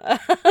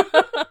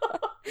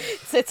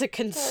 It's a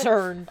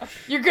concern.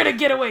 You're gonna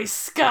get away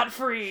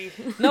scot-free.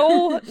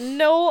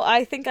 No,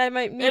 I think I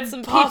might meet And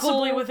some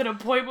possibly people. with an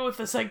appointment with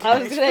the I was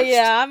psychiatrist. gonna,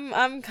 yeah,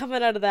 I'm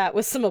coming out of that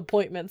with some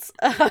appointments.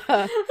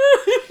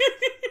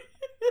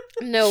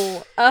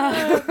 No,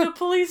 The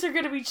police are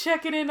gonna be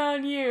checking in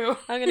on you.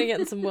 I'm gonna get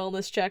in some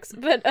wellness checks.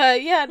 But,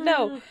 yeah,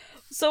 no.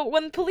 So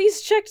when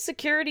police checked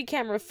security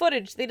camera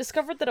footage, they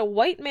discovered that a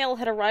white male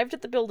had arrived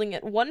at the building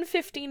at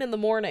 1:15 in the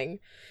morning,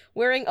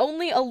 wearing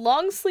only a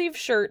long-sleeve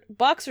shirt,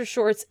 boxer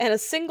shorts, and a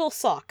single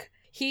sock.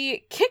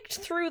 He kicked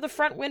through the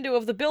front window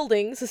of the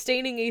building,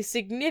 sustaining a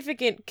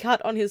significant cut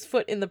on his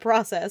foot in the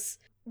process.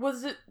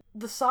 Was it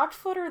the socked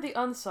foot or the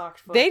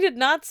unsocked foot? They did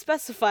not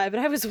specify, but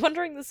I was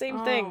wondering the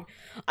same thing.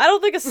 I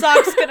don't think a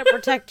sock's gonna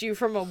protect you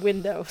from a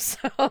window,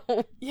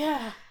 so...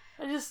 Yeah,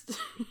 I just...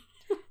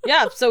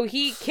 Yeah, so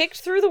he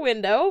kicked through the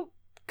window,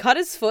 cut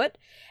his foot,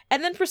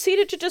 and then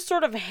proceeded to just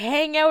sort of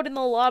hang out in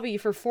the lobby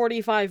for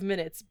 45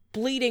 minutes,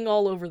 bleeding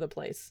all over the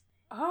place.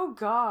 Oh,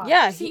 God.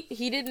 Yeah, See,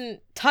 he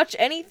didn't touch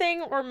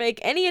anything or make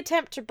any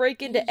attempt to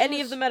break into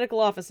any of the medical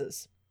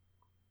offices.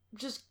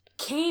 just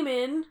came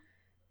in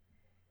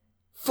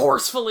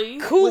forcefully.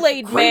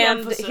 Kool-Aid with great manned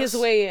emphasis. his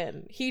way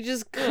in. He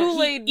just Yeah,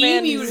 Kool-Aid he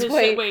manned emued his his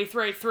way. way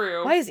right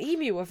through. Why is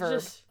emu a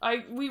verb?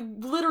 We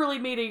literally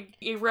made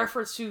a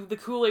reference to the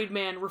Kool-Aid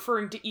Man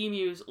referring to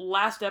emus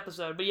last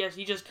episode, but yes,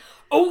 he just,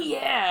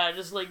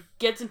 just like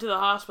gets into the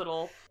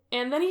hospital,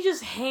 and then he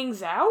just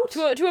hangs out?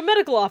 To a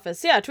medical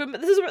office, yeah.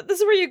 This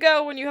is where you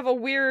go when you have a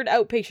weird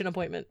outpatient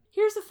appointment.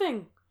 Here's the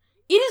thing.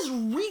 it is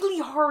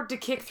really hard to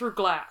kick through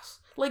glass.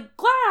 Like,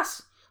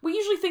 glass, we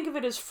usually think of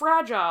it as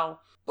fragile.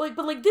 Like,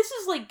 but, like, this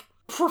is, like,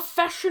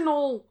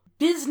 professional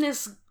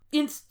business,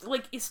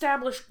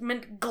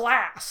 establishment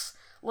glass.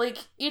 Like,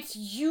 it's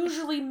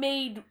usually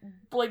made,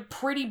 like,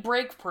 pretty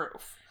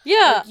break-proof.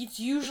 Yeah. Like, it's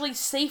usually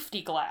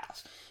safety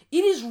glass.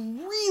 It is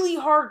really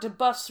hard to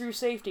bust through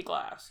safety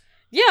glass.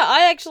 Yeah,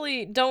 I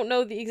actually don't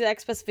know the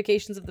exact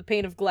specifications of the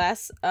pane of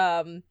glass.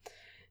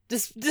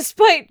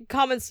 Despite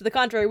comments to the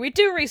contrary, we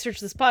do research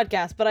this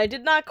podcast, but I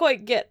did not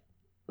quite get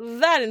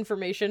that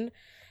information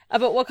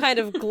about what kind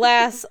of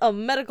glass a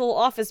medical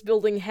office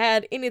building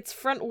had in its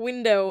front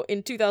window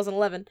in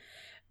 2011.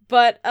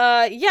 But,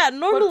 yeah,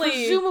 normally... But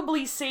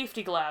presumably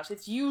safety glass.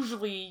 It's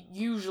usually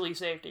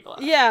safety glass.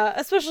 Yeah,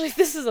 especially if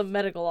this is a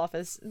medical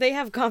office. They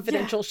have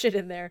confidential shit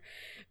in there.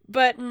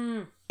 But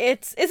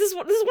this is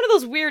one of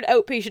those weird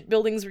outpatient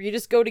buildings where you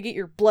just go to get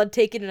your blood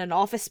taken in an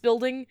office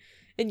building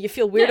and you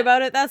feel weird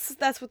about it.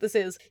 That's what this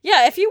is.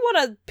 Yeah, if you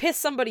want to piss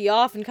somebody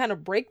off and kind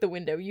of break the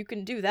window, you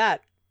can do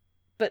that.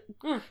 But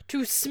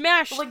to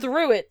smash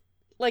through it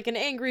like an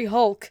angry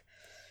Hulk,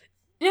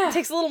 it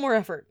takes a little more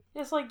effort.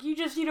 It's like you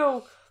just,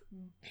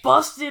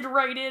 busted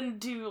right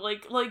into,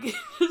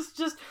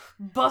 just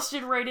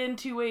busted right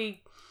into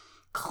a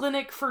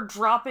clinic for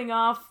dropping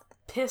off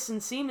piss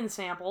and semen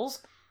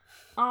samples.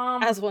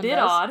 As one bit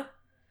does. odd.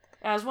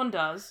 As one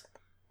does.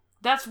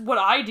 That's what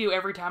I do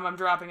every time I'm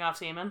dropping off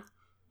semen.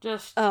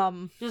 Just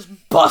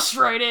bust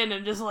right in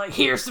and just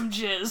here's some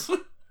jizz.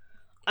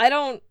 I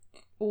don't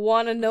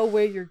want to know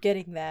where you're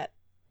getting that.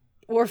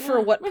 Or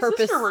for what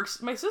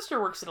purpose. My sister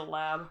works at a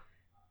lab.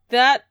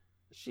 That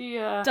she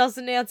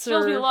doesn't answer.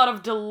 Tells me a lot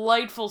of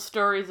delightful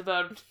stories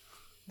about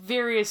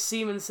various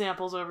semen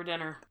samples over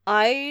dinner.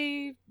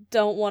 I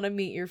don't want to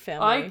meet your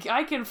family.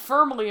 I can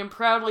firmly and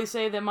proudly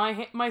say that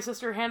my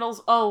sister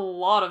handles a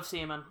lot of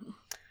semen.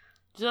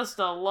 Just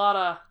a lot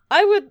of...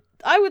 I would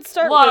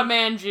start with... A lot of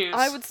man juice.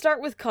 I would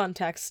start with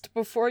context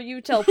before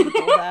you tell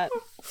people that.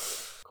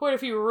 Quite a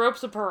few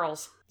ropes of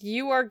pearls.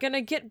 You are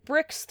gonna get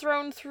bricks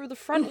thrown through the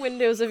front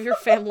windows of your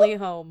family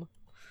home.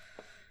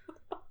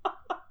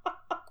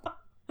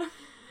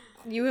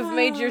 You have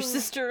made your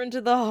sister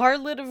into the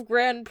harlot of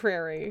Grand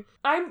Prairie.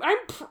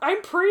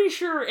 I'm pretty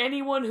sure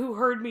anyone who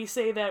heard me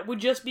say that would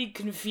just be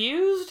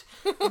confused,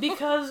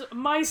 because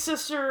my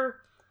sister...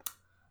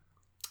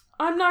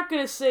 I'm not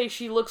gonna say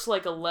she looks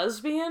like a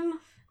lesbian.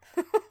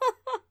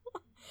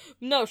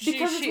 No,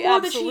 because she it's more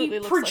absolutely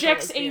that she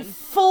projects like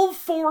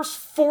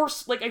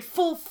a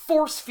full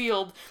force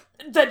field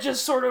that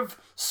just sort of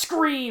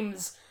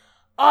screams,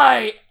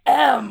 I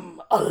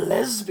am a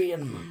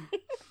lesbian.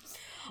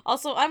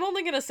 Also, I'm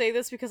only gonna say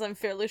this because I'm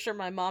fairly sure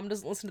my mom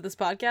doesn't listen to this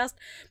podcast,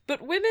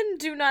 but women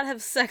do not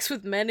have sex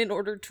with men in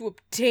order to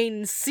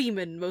obtain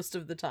semen most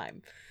of the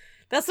time.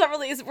 That's not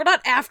really... We're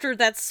not after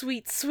that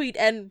sweet, sweet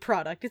end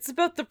product. It's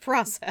about the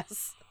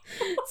process.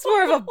 It's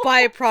more of a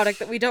byproduct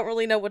that we don't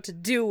really know what to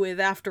do with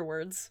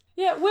afterwards.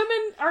 Yeah,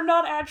 women are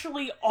not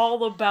actually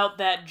all about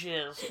that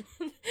jizz.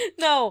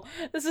 No,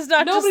 this is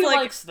not Nobody just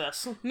likes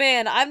this.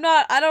 Man, I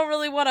don't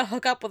really want to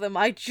hook up with him.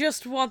 I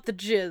just want the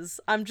jizz.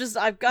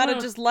 I've gotta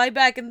just lie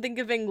back and think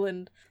of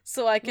England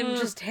so I can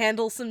just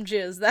handle some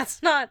jizz.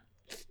 That's not...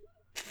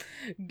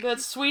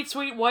 That's sweet,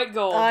 sweet white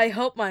gold. I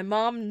hope my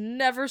mom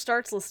never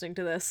starts listening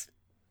to this.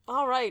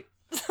 Alright.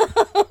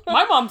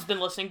 My mom's been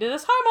listening to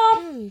this.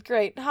 Hi, Mom!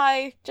 Great.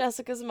 Hi,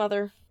 Jessica's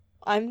mother.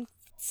 I'm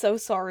so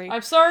sorry.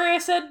 I'm sorry I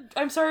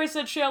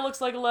said Shale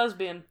looks like a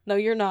lesbian. No,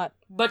 you're not.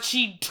 But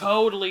she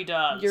totally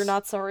does. You're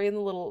not sorry in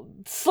the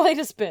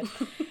slightest bit.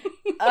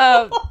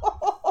 So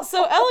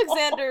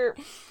Alexander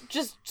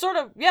just sort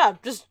of,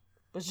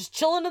 was just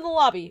chilling in the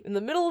lobby in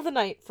the middle of the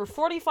night for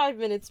 45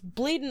 minutes,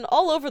 bleeding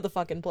all over the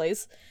fucking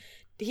place.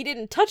 He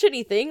didn't touch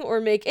anything or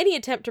make any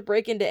attempt to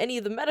break into any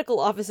of the medical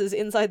offices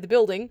inside the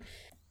building.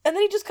 And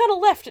then he just kind of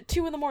left at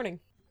 2 a.m.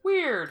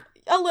 Weird.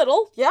 A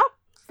little, yeah.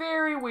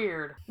 Very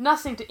weird.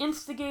 Nothing to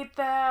instigate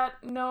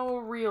that. No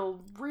real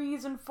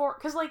reason for it.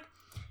 Because,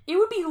 it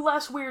would be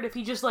less weird if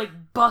he just,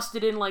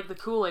 busted in like the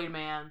Kool-Aid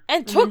Man.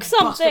 And took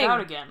something. Busted out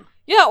again.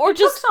 Yeah, or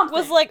just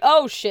was like,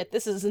 oh shit,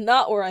 this is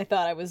not where I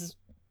thought I was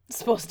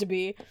supposed to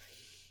be.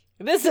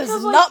 This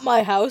is not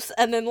my house,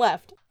 and then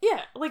left.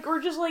 Yeah, or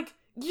just,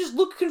 you just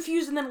look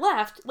confused and then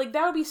left.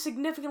 That would be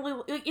significantly...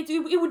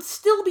 It would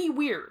still be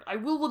weird. I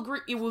will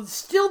agree. It would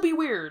still be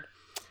weird.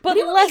 But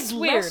it less would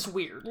be weird. Less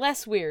weird.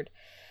 Less weird.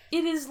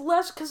 It is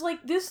less... Because,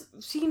 this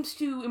seems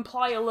to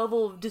imply a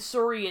level of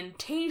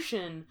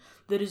disorientation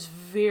that is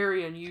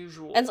very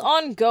unusual. And it's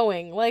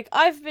ongoing.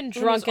 I've been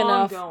drunk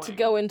enough to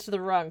go into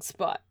the wrong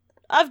spot.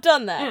 I've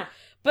done that. Yeah.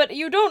 But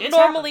you don't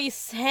normally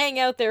hang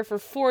out there for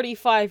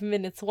 45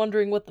 minutes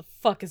wondering what the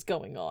fuck is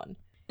going on.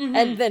 Mm-hmm.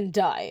 And then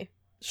die.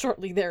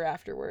 Shortly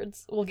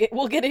thereafterwards.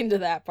 We'll get into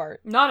that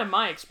part. Not in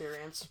my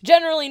experience.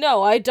 Generally,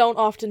 no. I don't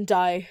often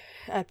die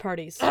at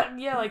parties.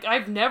 Yeah,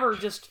 I've never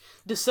just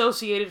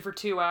dissociated for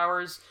 2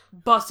 hours,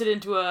 busted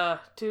into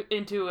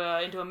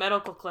a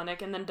medical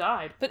clinic, and then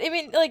died. But I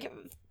mean,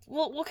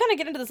 we'll kind of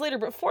get into this later.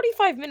 But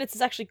 45 minutes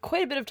is actually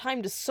quite a bit of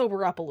time to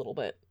sober up a little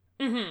bit.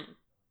 Mm-hmm.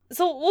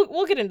 So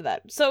we'll get into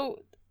that.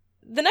 So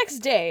the next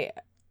day,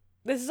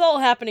 this is all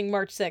happening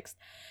March 6th,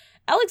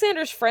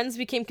 Alexander's friends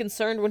became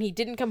concerned when he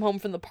didn't come home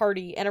from the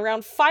party, and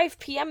around 5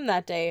 p.m.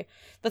 that day,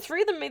 the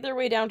three of them made their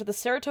way down to the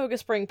Saratoga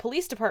Spring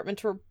Police Department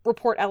to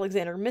report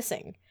Alexander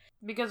missing.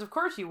 Because of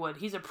course you would.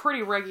 He's a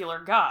pretty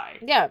regular guy.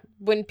 Yeah,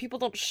 when people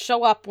don't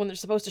show up when they're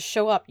supposed to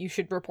show up, you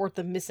should report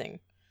them missing.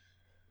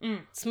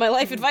 It's my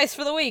life advice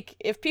for the week.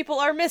 If people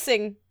are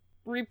missing,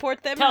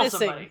 report them Tell missing.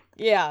 somebody.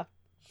 Yeah.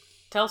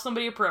 Tell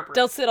somebody appropriate.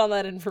 Don't sit on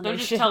that information.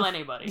 Don't just tell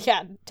anybody.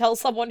 Yeah, tell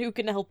someone who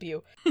can help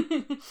you.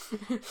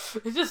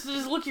 just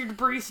look your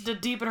barista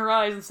deep in her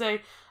eyes and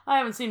say, I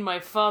haven't seen my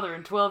father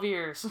in 12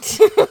 years.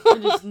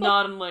 And just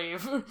nod and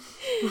leave.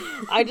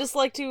 I just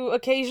like to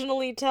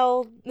occasionally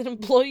tell an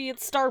employee at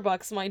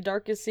Starbucks my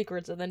darkest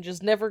secrets and then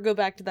just never go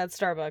back to that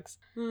Starbucks.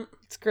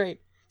 It's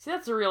great. See,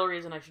 that's the real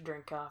reason I should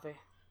drink coffee.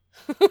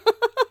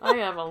 I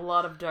have a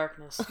lot of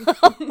darkness.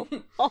 A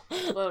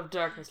lot of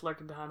darkness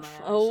lurking behind my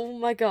eyes. Oh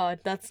my god,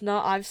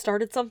 I've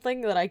started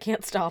something that I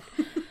can't stop.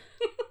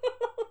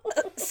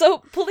 So,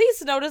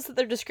 police noticed that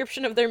their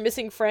description of their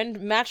missing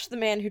friend matched the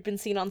man who'd been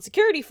seen on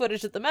security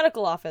footage at the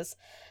medical office.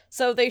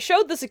 So they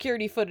showed the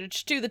security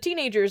footage to the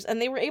teenagers,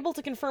 and they were able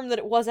to confirm that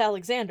it was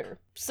Alexander.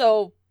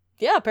 So,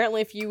 yeah,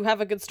 apparently if you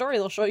have a good story,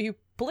 they'll show you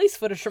police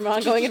footage from an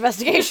ongoing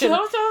investigation.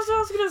 That's what I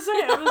was gonna say.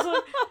 I was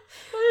like,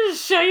 I'll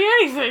just show you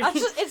anything.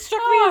 It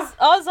struck me as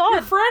odd.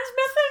 Your friend's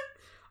missing?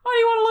 Oh, do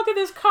you want to look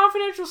at this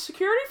confidential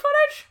security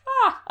footage?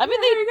 I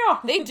mean, there you go.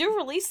 They do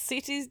release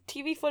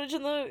CCTV footage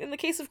in the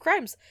case of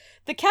crimes.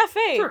 The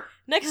cafe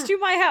next to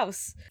my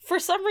house. For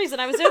some reason,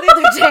 I was there the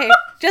other day.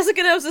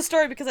 Jessica knows the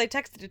story because I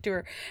texted it to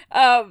her.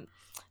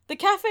 The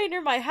cafe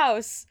near my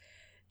house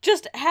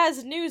just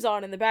has news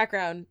on in the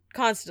background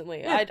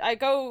constantly. Yeah, I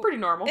go... Pretty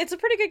normal. It's a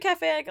pretty good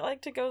cafe. I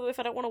like to go if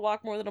I don't want to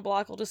walk more than a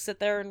block. I'll just sit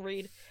there and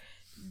read.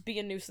 Be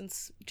a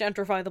nuisance.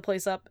 Gentrify the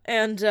place up.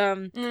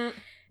 And,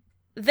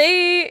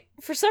 they,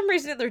 for some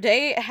reason the other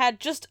day, had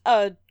just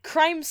a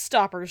Crime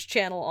Stoppers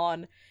channel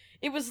on.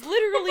 It was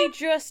literally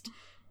just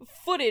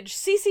footage,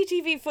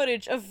 CCTV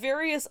footage of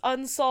various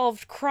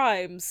unsolved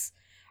crimes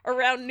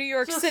around New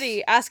York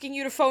City, asking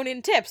you to phone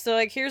in tips. So,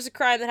 like, here's a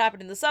crime that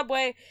happened in the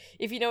subway.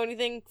 If you know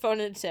anything, phone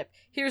in a tip.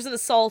 Here's an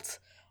assault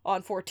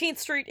on 14th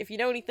Street. If you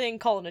know anything,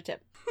 call in a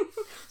tip.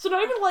 So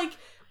not even, like,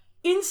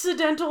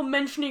 incidental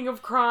mentioning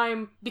of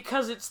crime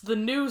because it's the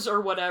news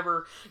or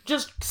whatever,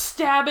 just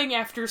stabbing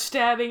after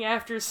stabbing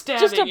after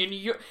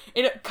stabbing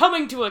and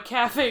coming to a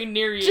cafe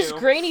near you. Just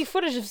grainy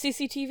footage of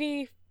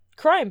CCTV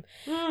crime.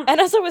 And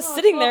as I was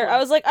sitting there, I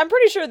was like, I'm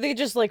pretty sure they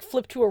just, like,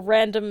 flipped to a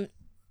random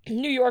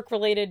New York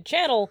related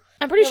channel.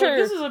 I'm pretty sure like,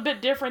 this is a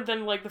bit different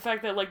than, like, the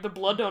fact that, like, the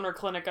blood donor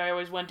clinic I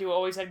always went to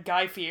always had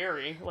Guy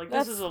Fieri. Like,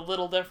 this is a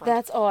little different.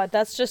 That's odd.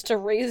 That's just to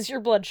raise your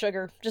blood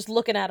sugar. Just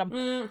looking at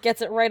him.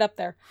 Gets it right up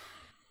there.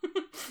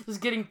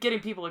 Just getting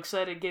people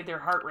excited, get their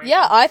heart rate.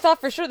 Yeah, I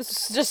thought for sure this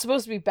was just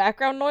supposed to be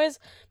background noise,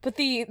 but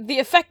the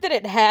effect that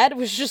it had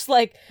was just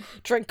like,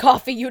 drink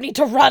coffee, you need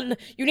to run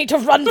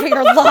for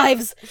your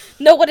lives.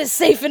 No one is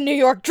safe in New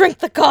York, drink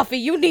the coffee,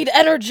 you need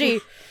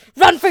energy,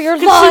 run for your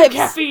lives.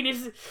 Caffeine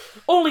is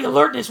only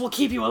alertness will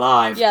keep you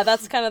alive. Yeah,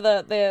 that's kind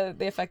of the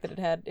effect that it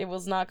had. It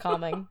was not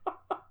calming.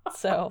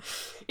 So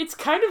it's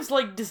kind of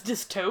like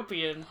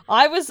dystopian.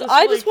 I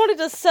just wanted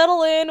to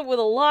settle in with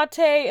a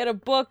latte and a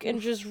book and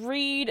just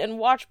read and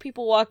watch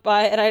people walk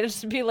by, and I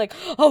just be like,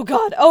 oh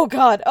god, oh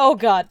god, oh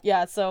god.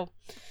 Yeah, so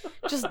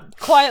just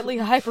quietly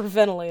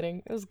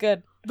hyperventilating. It was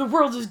good. The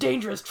world is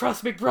dangerous,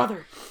 trust Big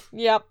Brother.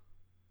 Yep.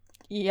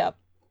 It's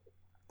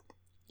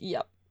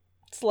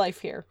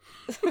life here.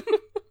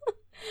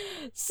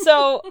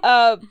 So,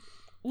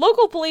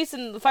 local police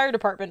and the fire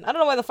department, I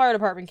don't know why the fire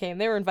department came,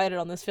 they were invited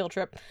on this field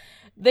trip.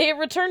 They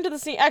returned to the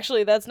scene.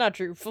 Actually, that's not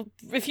true.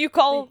 If you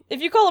call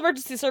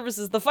emergency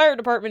services, the fire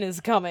department is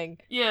coming.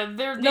 Yeah,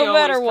 they no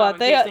matter what.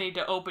 They need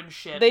to open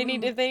shit.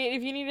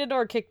 If you need a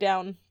door kicked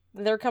down,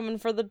 they're coming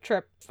for the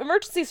trip.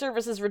 Emergency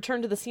services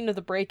returned to the scene of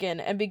the break-in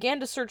and began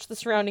to search the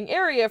surrounding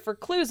area for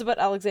clues about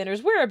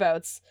Alexander's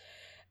whereabouts.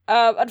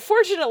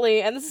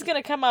 Unfortunately, and this is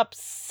going to come up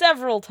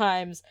several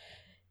times,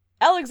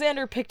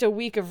 Alexander picked a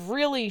week of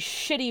really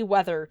shitty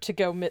weather to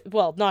go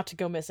not to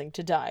go missing,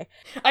 to die.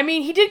 I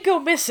mean, he did go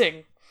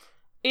missing.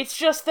 It's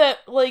just that,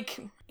 like,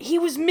 he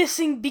was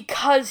missing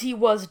because he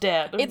was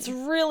dead. It's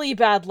really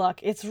bad luck.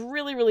 It's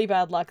really, really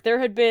bad luck. There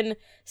had been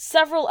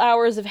several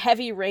hours of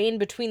heavy rain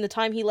between the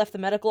time he left the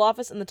medical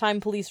office and the time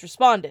police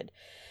responded.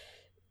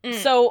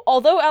 So,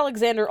 although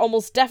Alexander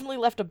almost definitely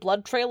left a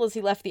blood trail as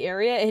he left the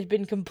area, it had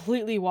been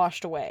completely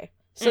washed away.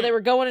 So they were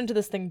going into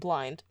this thing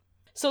blind.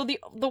 So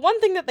the one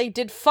thing that they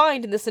did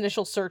find in this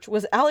initial search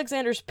was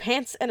Alexander's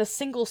pants and a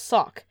single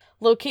sock,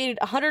 located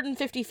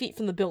 150 feet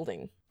from the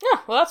building.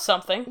 Yeah, well, that's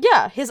something.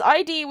 Yeah, his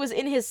ID was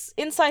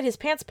inside his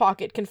pants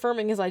pocket,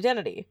 confirming his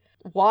identity.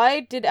 Why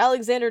did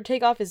Alexander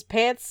take off his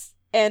pants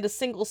and a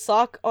single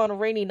sock on a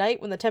rainy night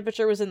when the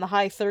temperature was in the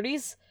high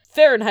 30s?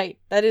 Fahrenheit.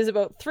 That is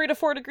about 3 to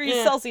 4 degrees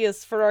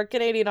Celsius for our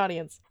Canadian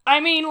audience. I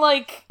mean,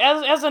 like,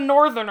 as a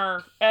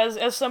northerner,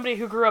 as somebody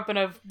who grew up in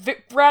a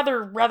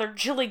rather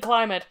chilly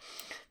climate,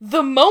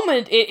 the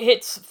moment it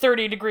hits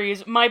 30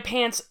 degrees, my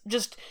pants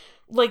just,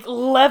 like,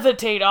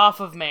 levitate off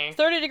of me.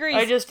 30 degrees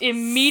I just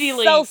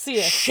immediately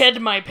Celsius. shed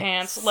my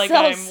pants like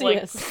Celsius. I'm,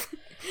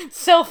 like,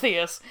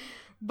 Celsius.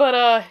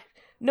 But,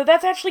 no,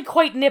 that's actually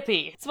quite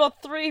nippy. It's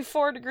about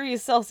 3-4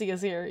 degrees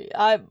Celsius here.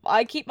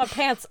 I keep my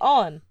pants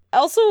on.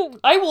 Also,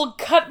 I will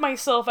cut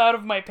myself out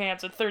of my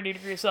pants at 30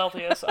 degrees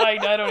Celsius. I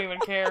don't even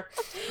care.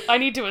 I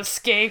need to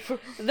escape.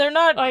 they're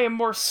not... I am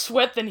more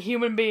sweat than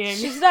human being.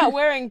 She's not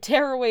wearing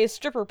tearaway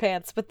stripper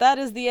pants, but that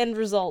is the end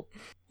result.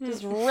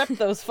 Just rip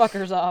those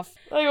fuckers off.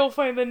 I will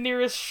find the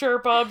nearest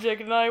sharp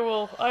object and I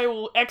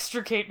will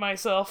extricate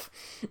myself.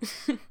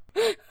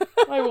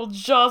 I will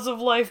jaws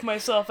of life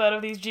myself out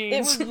of these It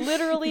jeans. would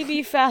literally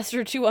be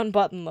faster to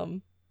unbutton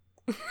them.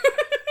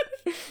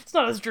 It's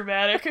not as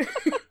dramatic.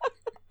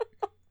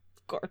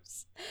 Of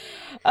course.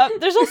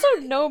 There's also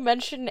no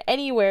mention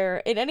anywhere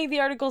in any of the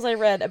articles I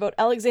read about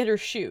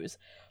Alexander's shoes.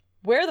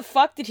 Where the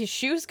fuck did his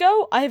shoes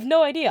go? I have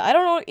no idea. I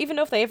don't even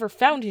know if they ever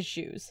found his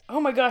shoes. Oh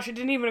my gosh, it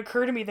didn't even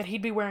occur to me that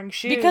he'd be wearing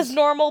shoes. Because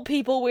normal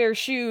people wear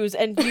shoes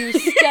and you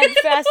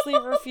steadfastly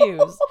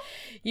refuse.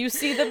 You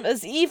see them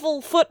as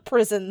evil foot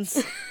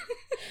prisons.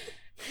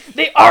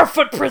 They are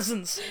foot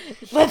prisons!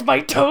 Let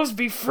my toes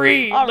be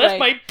free! All Let right.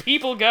 my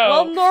people go!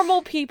 Well,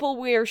 normal people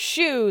wear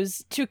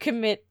shoes to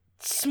commit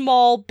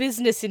small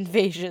business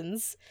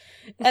invasions.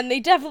 And they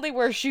definitely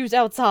wear shoes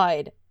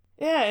outside.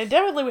 Yeah, it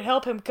definitely would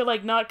help him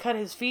like not cut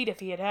his feet if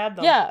he had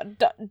them. Yeah,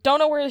 don't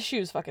know where his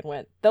shoes fucking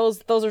went.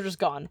 Those are just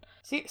gone.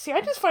 See,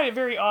 I just find it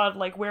very odd,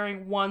 like,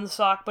 wearing one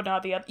sock but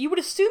not the other. You would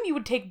assume you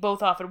would take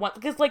both off at once,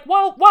 because, like,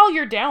 while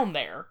you're down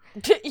there.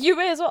 You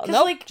may as well. 'Cause,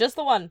 Nope, like- just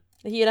the one.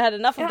 He had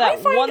enough of And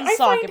that one I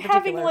sock find in particular.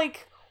 having,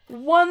 like,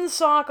 one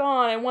sock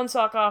on and one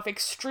sock off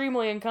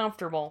extremely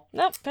uncomfortable.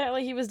 Nope,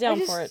 apparently he was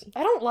down for it.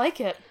 I don't like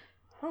it.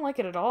 I don't like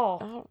it at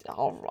all.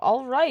 Oh,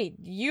 all right.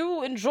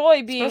 You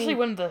enjoy being Especially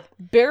when the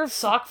barefoot.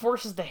 sock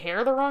forces the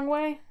hair the wrong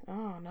way.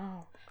 Oh,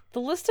 no.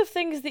 The list of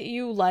things that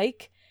you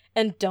like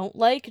and don't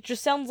like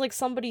just sounds like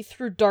somebody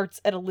threw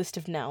darts at a list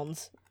of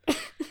nouns.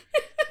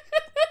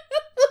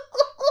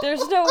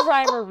 There's no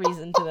rhyme or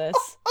reason to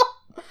this.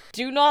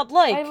 Do not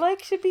like I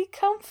like to be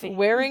comfy.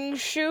 wearing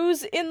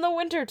shoes in the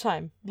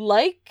wintertime.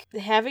 Like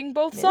having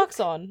both socks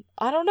on.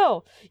 I don't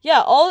know.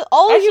 Yeah, all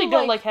I actually you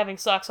don't like having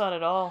socks on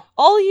at all.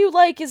 all you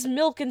like is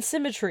milk and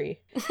symmetry.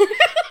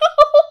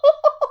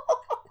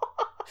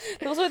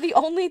 Those are the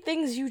only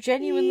things you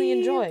genuinely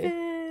enjoy.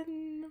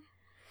 Even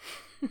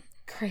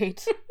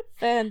Great.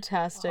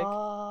 Fantastic.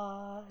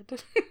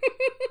 odd.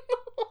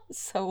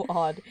 So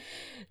odd.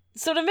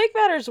 So to make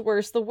matters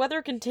worse, the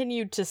weather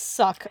continued to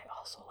suck. I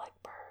also like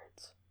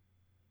birds.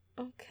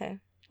 Okay.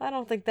 I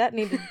don't think that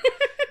needed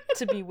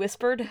to be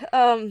whispered.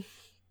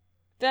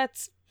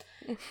 That's...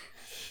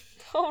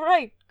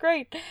 Alright,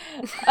 great.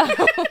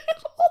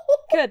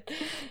 Good.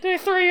 Did I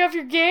throw you off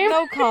your game?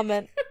 No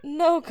comment.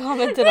 No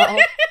comment at all.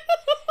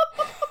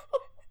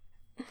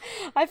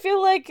 I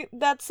feel like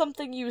that's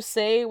something you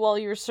say while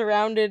you're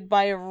surrounded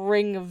by a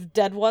ring of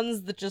dead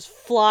ones that just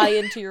fly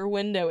into your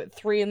window at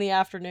 3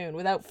 p.m.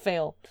 without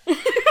fail.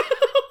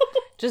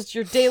 Just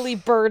your daily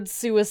bird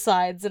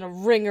suicides in a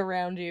ring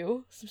around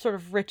you. Some sort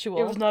of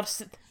ritual. It was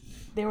not.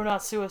 They were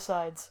not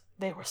suicides.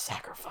 They were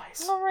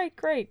sacrifice. Alright,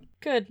 great.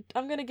 Good.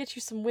 I'm gonna get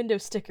you some window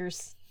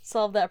stickers.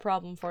 Solve that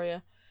problem for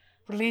you.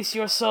 Release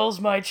your souls,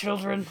 my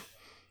children.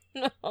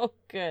 Oh,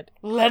 good.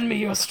 Lend me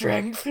your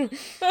strength.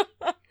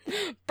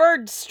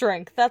 Bird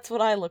strength. That's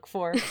what I look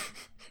for.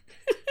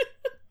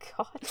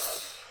 God.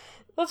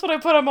 That's what I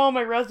put on all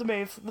my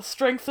resumes. The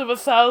strength of a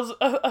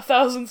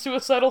thousand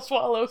suicidal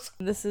swallows.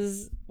 This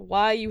is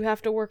why you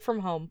have to work from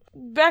home.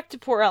 Back to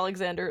poor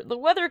Alexander. The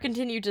weather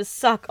continued to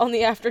suck on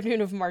the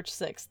afternoon of March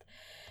 6th.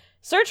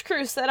 Search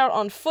crews set out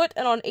on foot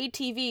and on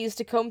ATVs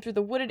to comb through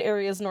the wooded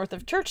areas north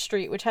of Church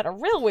Street, which had a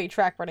railway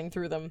track running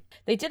through them.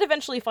 They did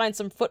eventually find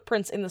some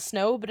footprints in the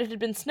snow, but it had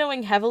been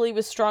snowing heavily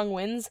with strong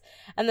winds,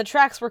 and the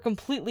tracks were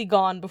completely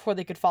gone before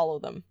they could follow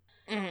them.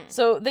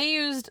 So they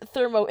used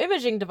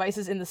thermo-imaging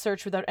devices in the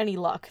search without any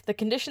luck. The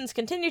conditions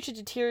continued to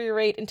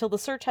deteriorate until the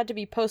search had to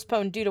be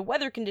postponed due to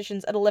weather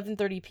conditions at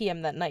 11:30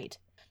 p.m. that night.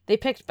 They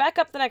picked back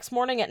up the next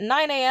morning at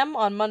 9 a.m.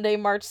 on Monday,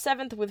 March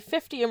 7th, with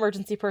 50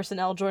 emergency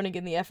personnel joining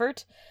in the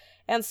effort,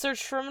 and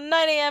searched from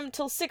 9 a.m.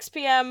 till 6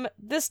 p.m.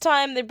 This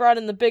time they brought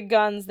in the big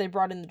guns, they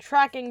brought in the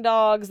tracking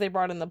dogs, they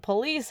brought in the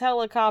police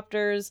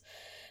helicopters.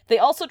 They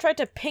also tried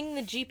to ping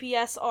the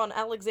GPS on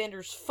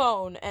Alexander's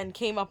phone and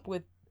came up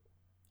with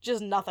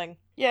just nothing.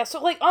 Yeah,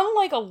 so, like,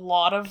 unlike a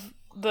lot of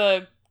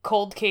the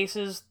cold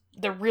cases,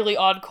 the really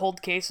odd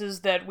cold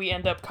cases that we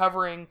end up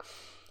covering,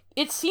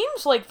 it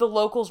seems like the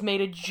locals made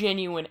a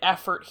genuine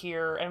effort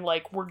here and,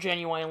 like, were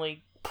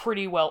genuinely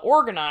pretty well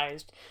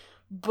organized,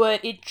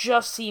 but it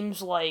just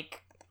seems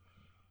like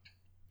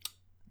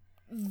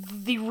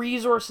the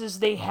resources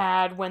they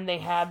had when they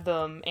had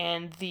them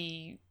and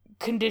the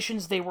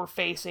conditions they were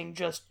facing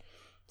just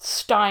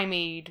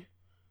stymied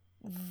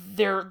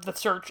the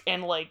search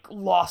and, like,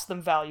 lost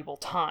them valuable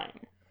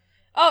time.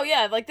 Oh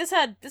yeah, like this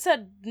had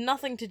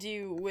nothing to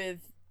do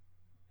with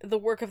the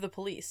work of the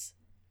police.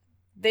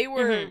 They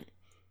were... Mhm.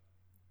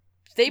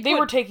 They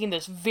were taking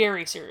this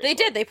very seriously. They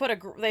did. They put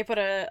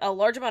a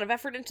large amount of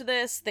effort into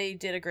this. They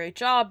did a great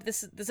job.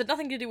 This had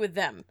nothing to do with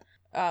them.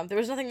 There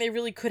was nothing they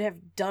really could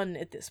have done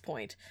at this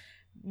point.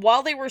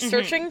 While they were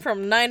searching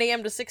from 9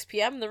 a.m. to 6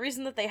 p.m., the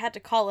reason that they had to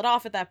call it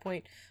off at that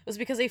point was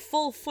because a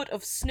full foot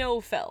of snow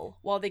fell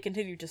while they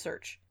continued to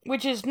search.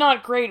 Which is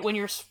not great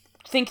when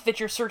think that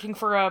you're searching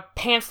for a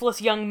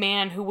pantsless young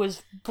man who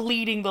was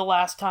bleeding the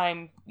last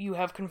time you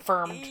have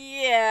confirmed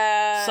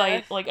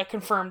like a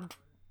confirmed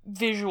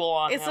visual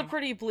on him. It's a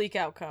pretty bleak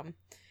outcome.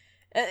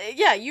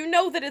 Yeah, you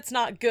know that it's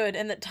not good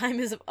and that time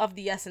is of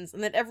the essence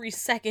and that every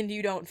second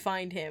you don't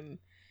find him,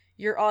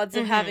 your odds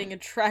of having a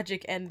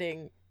tragic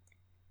ending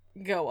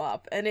go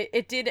up. And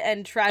it did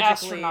end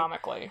tragically.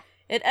 Astronomically.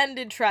 It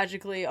ended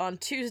tragically on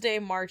Tuesday,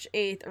 March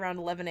 8th, around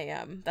 11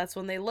 a.m. That's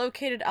when they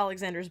located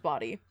Alexander's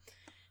body.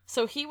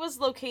 So he was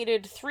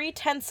located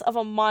 0.3 of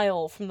a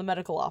mile from the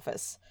medical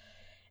office.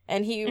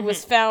 And he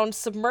was found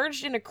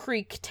submerged in a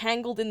creek,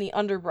 tangled in the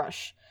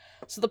underbrush.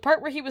 So the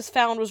part where he was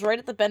found was right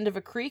at the bend of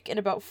a creek in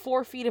about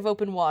 4 feet of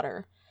open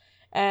water.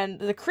 And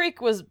the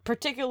creek was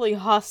particularly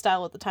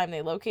hostile at the time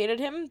they located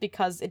him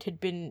because it had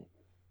been,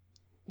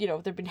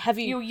 there'd been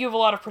heavy... You have a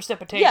lot of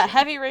precipitation. Yeah,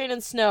 heavy rain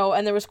and snow,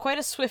 and there was quite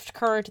a swift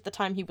current at the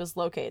time he was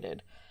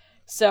located.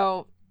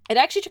 So it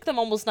actually took them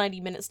almost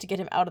 90 minutes to get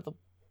him out of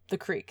the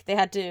creek.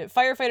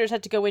 Firefighters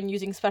had to go in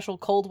using special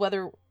cold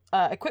weather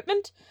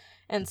equipment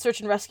and search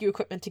and rescue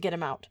equipment to get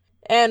him out.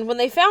 And when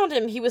they found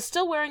him, he was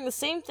still wearing the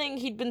same thing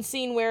he'd been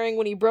seen wearing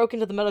when he broke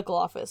into the medical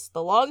office.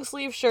 The long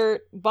sleeve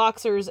shirt,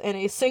 boxers, and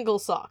a single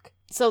sock.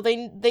 So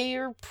they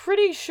are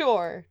pretty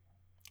sure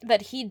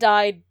that he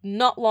died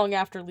not long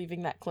after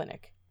leaving that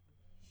clinic.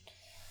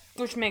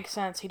 Which makes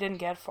sense. He didn't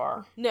get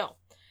far. No.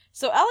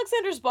 So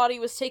Alexander's body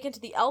was taken to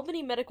the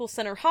Albany Medical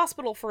Center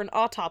Hospital for an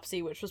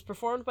autopsy, which was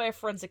performed by a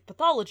forensic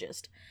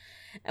pathologist.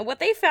 And what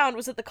they found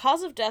was that the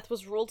cause of death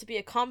was ruled to be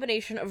a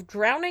combination of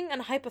drowning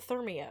and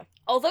hypothermia.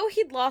 Although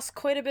he'd lost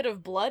quite a bit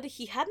of blood,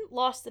 he hadn't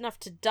lost enough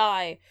to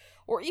die,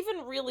 or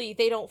even really,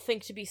 they don't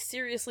think, to be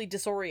seriously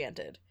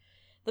disoriented.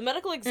 The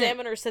medical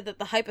examiner said that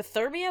the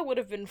hypothermia would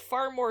have been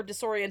far more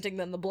disorienting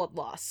than the blood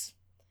loss.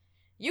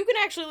 You can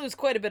actually lose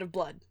quite a bit of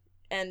blood,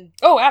 and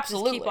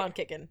absolutely. just keep on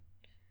kicking.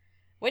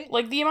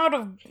 The amount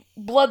of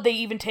blood they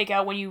even take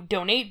out when you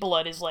donate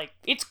blood is,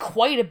 it's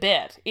quite a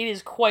bit. It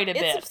is quite a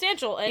bit. It's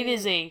substantial. And... It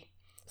is a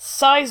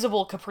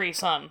sizable Capri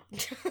Sun.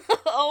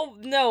 Oh,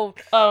 no.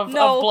 Of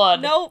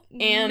blood. Nope.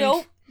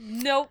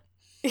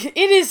 It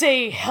is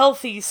a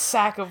healthy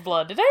sack of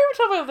blood. Did I ever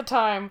tell you the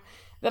time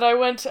that I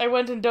went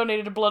and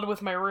donated blood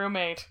with my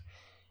roommate,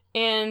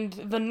 and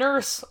the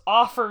nurse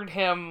offered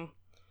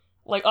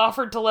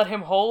to let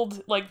him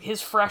hold,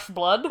 his fresh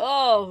blood?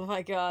 Oh,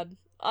 my God.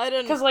 I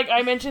didn't... Because,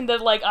 I mentioned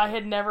that, I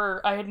had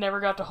never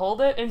got to hold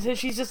it, and so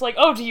she's just like,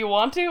 oh, do you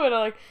want to?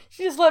 And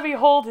she just let me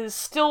hold his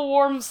still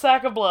warm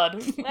sack of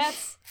blood.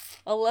 That's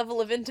a level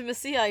of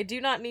intimacy I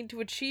do not need to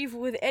achieve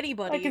with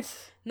anybody.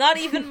 Not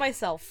even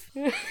myself.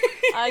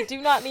 I do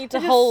not need to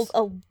hold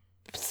a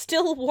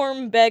still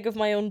warm bag of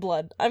my own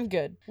blood. I'm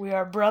good. We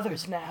are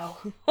brothers now.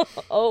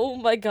 Oh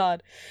my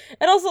God.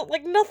 And also,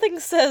 nothing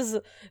says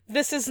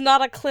this is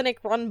not a clinic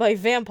run by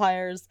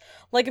vampires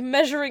like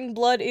measuring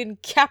blood in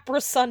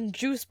Capri Sun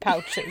juice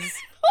pouches.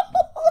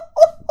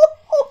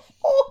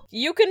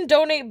 You can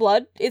donate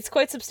blood, it's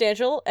quite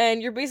substantial,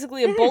 and you're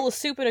basically a bowl of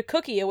soup and a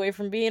cookie away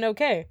from being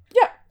okay.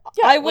 Yeah.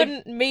 I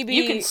wouldn't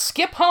You can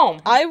skip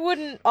home. I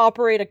wouldn't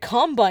operate a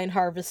combine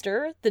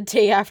harvester the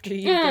day after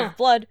you give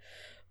blood.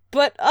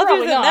 But other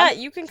than that,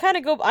 you can kind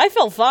of go... I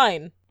felt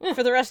fine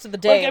for the rest of the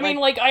day.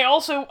 I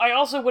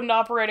also wouldn't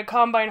operate a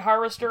combine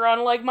harvester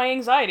on, my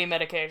anxiety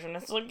medication.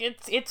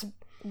 It's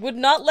would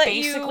not let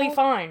basically you...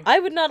 fine. I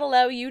would not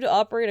allow you to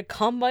operate a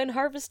combine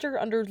harvester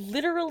under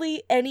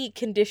literally any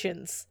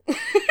conditions.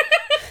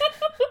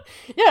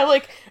 Yeah,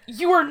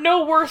 you are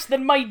no worse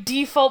than my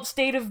default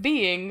state of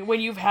being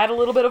when you've had a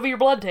little bit of your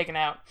blood taken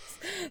out.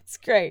 It's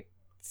great.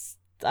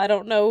 I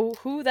don't know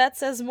who that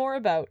says more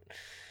about.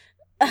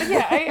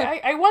 Yeah,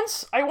 I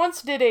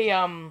once did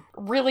a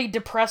really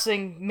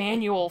depressing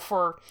manual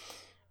for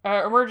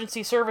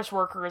emergency service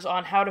workers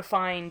on how to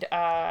find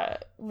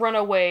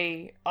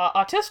runaway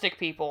autistic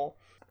people.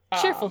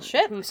 Cheerful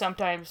shit. Who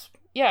sometimes,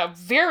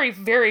 very,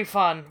 very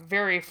fun,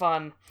 very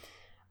fun.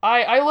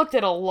 I looked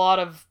at a lot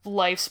of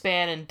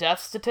lifespan and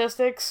death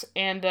statistics,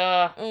 and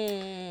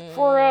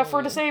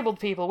for disabled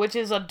people, which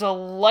is a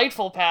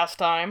delightful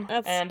pastime,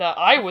 and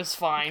I was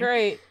fine.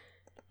 Great.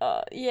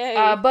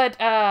 Yay. But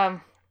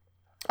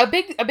a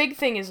big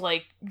thing is,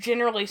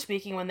 generally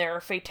speaking, when there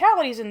are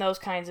fatalities in those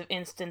kinds of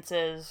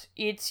instances,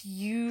 it's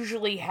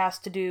usually has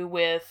to do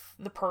with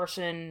the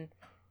person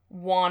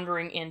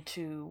wandering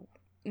into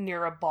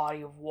near a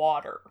body of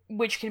water,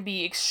 which can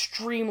be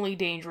extremely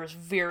dangerous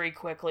very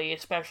quickly,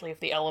 especially if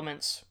the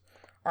elements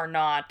are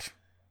not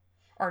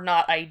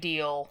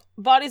ideal.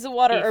 Bodies of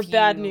water are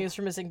bad news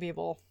for missing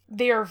people.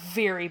 They are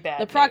very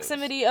bad The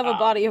proximity of a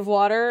body of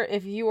water,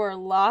 if you are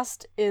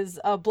lost,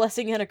 is a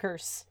blessing and a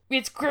curse.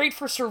 It's great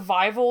for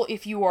survival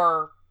if you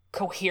are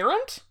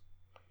coherent,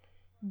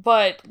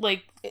 but,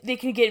 like, they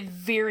can get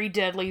very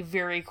deadly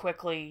very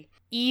quickly,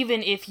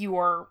 even if you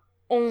are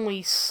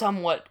only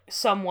somewhat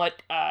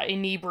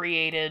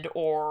inebriated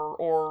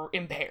or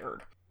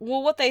impaired.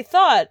 Well, what they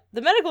thought,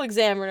 the medical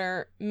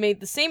examiner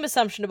made the same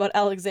assumption about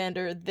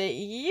Alexander that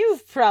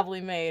you've probably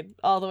made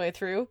all the way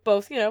through,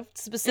 both,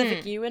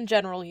 specific you and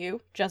general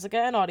you, Jessica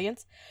and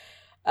audience,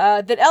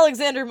 that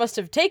Alexander must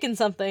have taken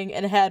something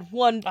and had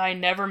one I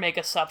never make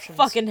assumptions.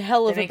 fucking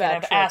hell of a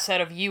bad trip. Ass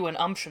out of you and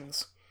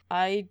umptions.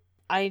 I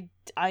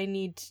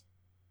need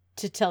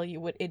to tell you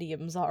what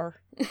idioms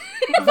are.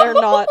 They're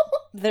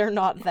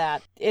not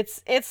that.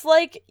 It's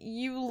like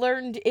you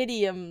learned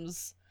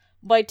idioms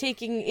by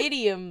taking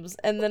idioms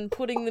and then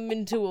putting them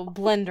into a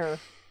blender.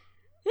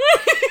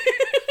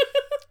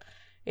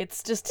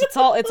 It's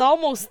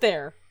almost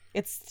there.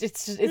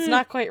 It's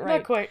not quite right.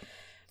 Not quite.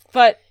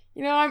 But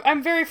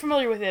I'm very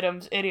familiar with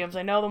idioms.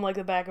 I know them like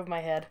the back of my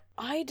head.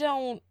 I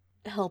don't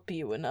help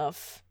you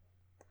enough.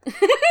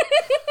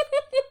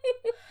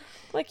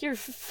 Like you're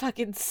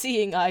fucking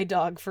seeing eye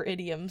dog for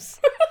idioms.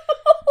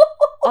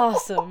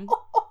 Awesome.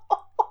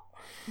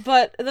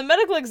 But the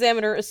medical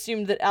examiner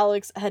assumed that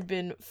Alex had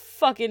been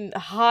fucking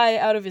high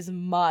out of his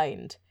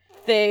mind.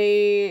 So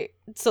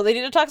they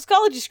did a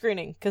toxicology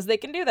screening, because they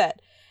can do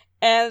that.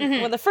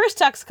 And when the first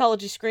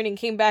toxicology screening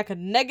came back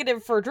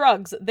negative for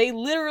drugs, they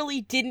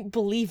literally didn't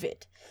believe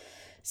it.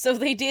 So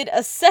they did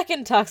a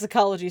second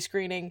toxicology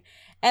screening,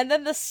 and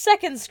then the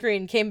second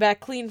screen came back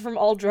clean from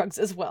all drugs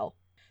as well.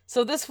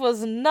 So this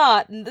was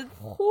not...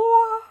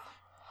 What?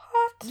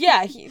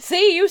 Yeah,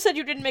 see, you said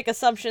you didn't make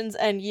assumptions,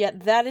 and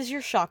yet that is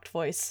your shocked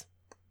voice.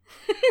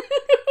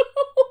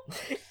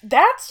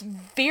 That's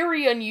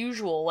very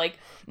unusual. Like,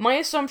 my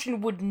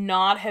assumption would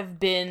not have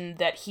been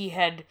that he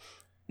had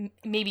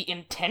maybe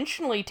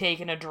intentionally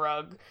taken a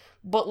drug,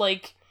 but,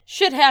 like...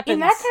 Shit happens. In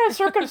that kind of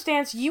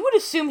circumstance, you would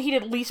assume he'd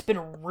at least been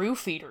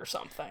roofied or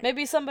something.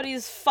 Maybe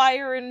somebody's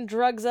firing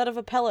drugs out of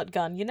a pellet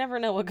gun. You never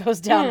know what goes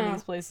down in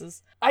these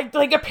places.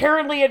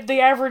 Apparently the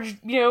average,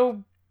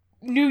 New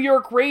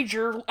York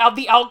Rager,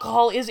 the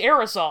alcohol is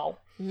aerosol.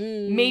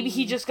 Maybe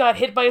he just got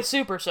hit by a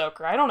super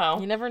soaker. I don't know.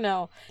 You never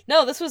know.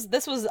 No, this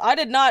was, I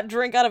did not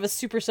drink out of a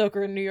super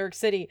soaker in New York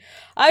City.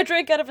 I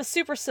drank out of a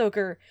super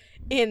soaker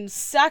in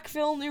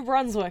Sackville, New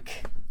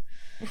Brunswick.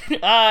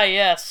 Ah,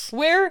 yes.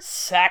 Where,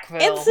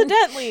 Sackville.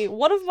 Incidentally,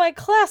 one of my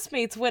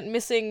classmates went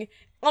missing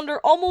under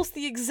almost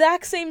the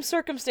exact same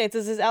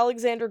circumstances as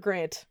Alexander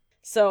Grant.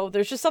 So,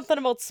 there's just something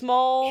about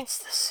small... It's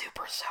the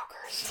super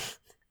soakers.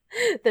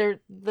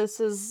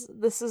 This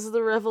is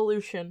the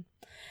revolution.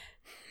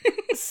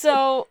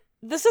 So,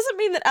 this doesn't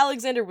mean that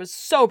Alexander was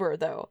sober,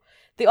 though.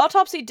 The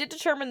autopsy did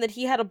determine that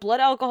he had a blood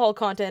alcohol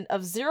content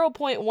of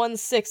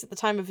 0.16 at the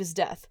time of his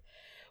death,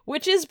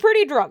 which is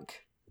pretty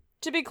drunk.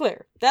 To be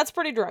clear, that's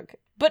pretty drunk.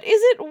 But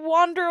is it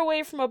wander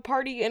away from a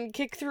party and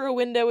kick through a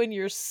window in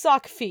your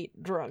sock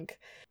feet drunk?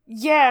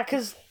 Yeah,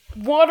 because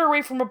wander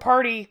away from a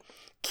party,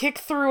 kick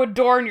through a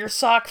door in your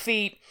sock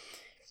feet,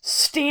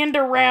 stand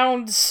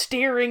around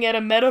staring at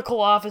a medical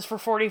office for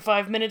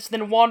 45 minutes,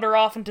 then wander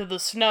off into the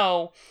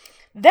snow.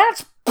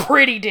 That's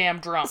pretty damn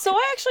drunk. So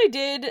I actually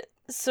did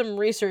some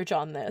research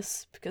on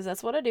this, because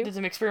that's what I do. Did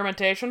some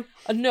experimentation?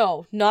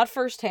 No, not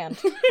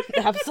firsthand.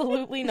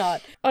 Absolutely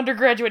not.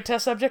 Undergraduate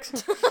test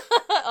subjects?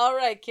 All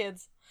right,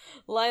 kids.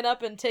 Line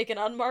up and take an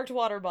unmarked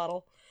water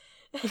bottle.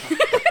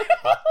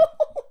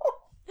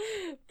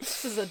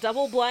 This is a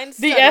double-blind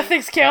study. The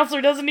ethics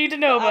counselor doesn't need to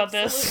know about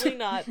this. Absolutely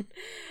not.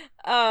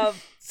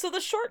 So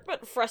the short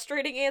but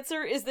frustrating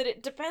answer is that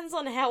it depends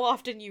on how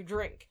often you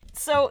drink.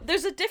 So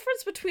there's a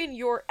difference between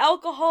your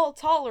alcohol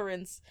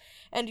tolerance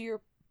and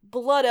your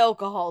blood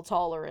alcohol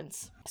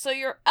tolerance. So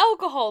your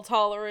alcohol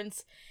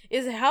tolerance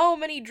is how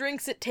many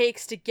drinks it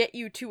takes to get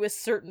you to a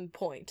certain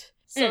point.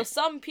 So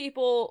some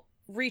people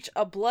reach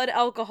a blood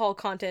alcohol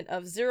content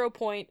of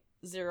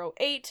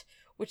 0.08,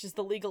 which is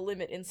the legal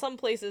limit in some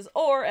places,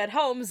 or at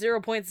home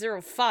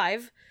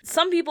 0.05.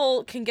 Some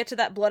people can get to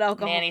that blood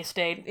alcohol Nanny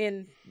state.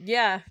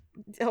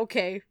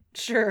 Okay,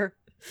 sure.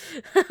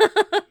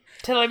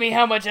 Telling me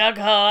how much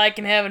alcohol I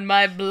can have in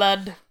my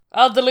blood.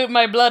 I'll dilute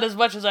my blood as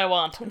much as I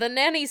want. The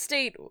nanny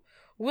state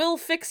will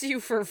fix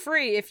you for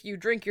free if you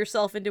drink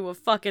yourself into a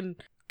fucking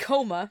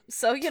coma.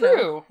 So,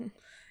 True.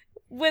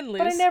 Win-lose.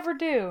 But I never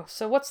do,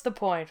 so what's the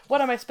point?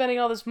 What am I spending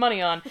all this money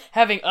on?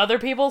 Having other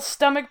people's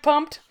stomach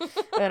pumped?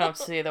 I don't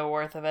see the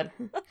worth of it.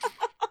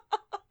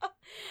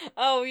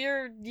 Oh,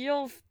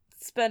 you'll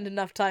spend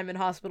enough time in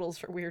hospitals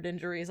for weird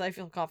injuries. I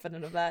feel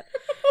confident of that.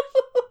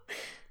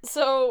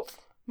 So...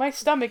 My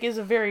stomach is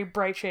a very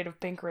bright shade of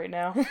pink right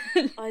now.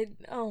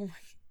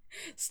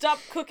 Stop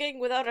cooking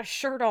without a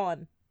shirt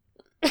on.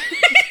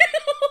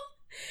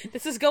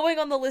 This is going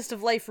on the list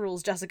of life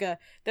rules, Jessica.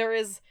 There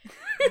is,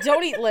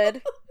 don't eat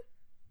lead.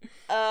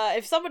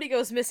 If somebody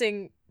goes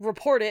missing,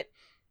 report it.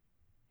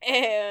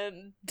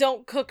 And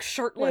don't cook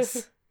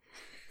shirtless.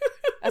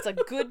 That's a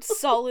good,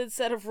 solid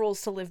set of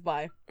rules to live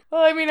by.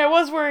 Well, I mean, I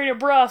was wearing a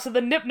bra, so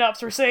the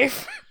nip-nops were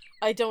safe.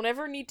 I don't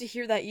ever need to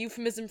hear that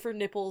euphemism for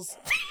nipples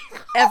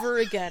ever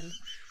again.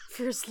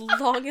 For as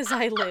long as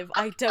I live,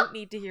 I don't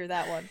need to hear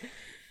that one.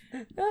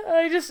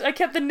 I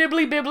kept the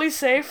nibbly bibbly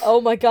safe. Oh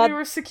my god, We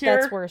were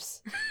secure. that's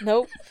worse.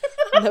 Nope.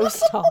 No,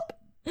 stop.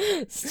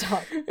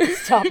 Stop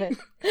it.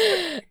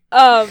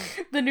 The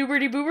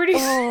nooberty booberties.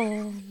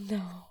 Oh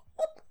no.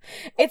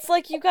 It's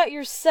like you got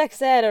your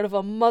sex ed out of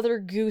a Mother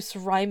Goose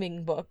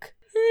rhyming book.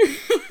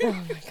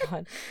 Oh my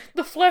god.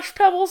 The flesh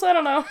pebbles, I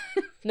don't know.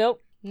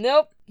 Nope.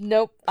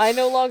 I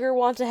no longer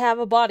want to have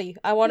a body.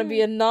 I want to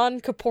be a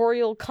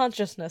non-corporeal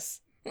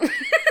consciousness.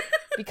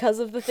 Because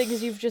of the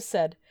things you've just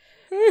said.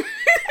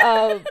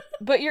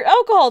 But your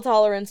alcohol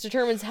tolerance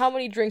determines how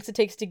many drinks it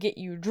takes to get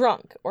you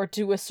drunk, or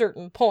to a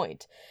certain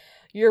point.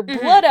 Your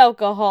blood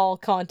alcohol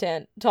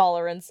content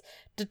tolerance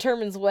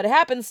determines what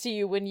happens to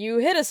you when you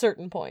hit a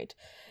certain point.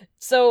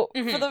 So,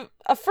 for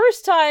a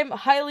first-time,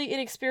 highly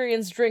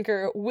inexperienced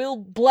drinker will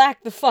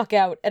black the fuck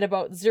out at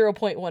about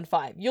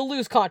 0.15. You'll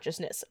lose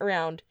consciousness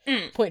around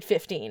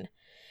 0.15.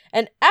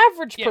 An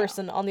average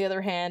person, on the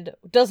other hand,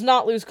 does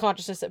not lose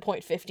consciousness at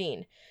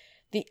 0.15.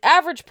 The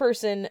average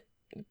person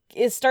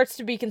starts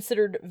to be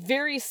considered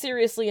very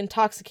seriously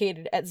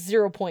intoxicated at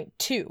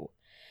 0.2.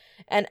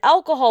 And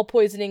alcohol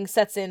poisoning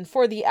sets in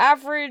for the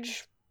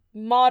average,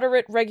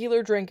 moderate,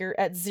 regular drinker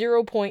at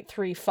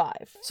 0.35.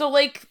 So,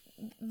 like,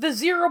 the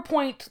 0.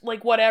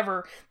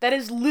 Whatever, that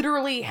is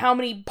literally how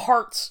many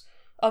parts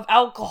of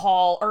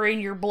alcohol are in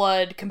your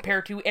blood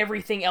compared to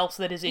everything else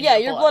that is in your blood.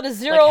 Yeah, your blood is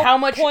 0. Like, how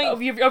much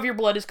of your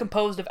blood is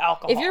composed of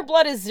alcohol? If your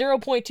blood is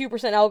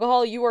 0.2%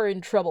 alcohol, you are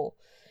in trouble.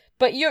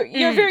 But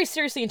you're very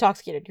seriously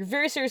intoxicated. You're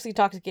very seriously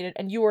intoxicated,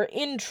 and you are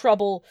in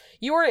trouble.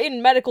 You are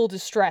in medical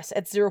distress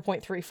at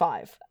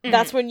 0.35.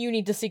 That's when you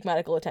need to seek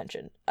medical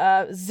attention.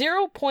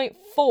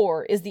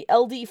 0.4 is the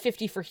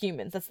LD50 for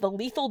humans. That's the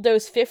lethal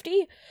dose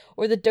 50,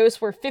 or the dose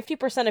where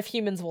 50% of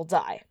humans will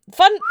die.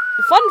 Fun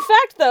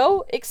fact,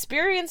 though,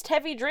 experienced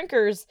heavy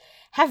drinkers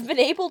have been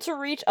able to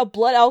reach a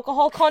blood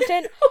alcohol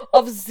content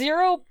of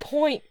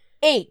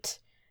 0.8.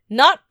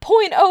 Not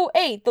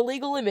 0.08, the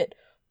legal limit.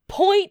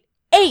 0.8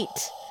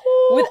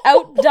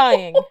 without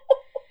dying.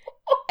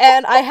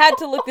 And I had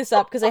to look this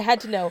up because I had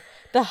to know.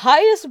 The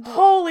highest...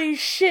 Holy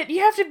shit, you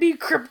have to be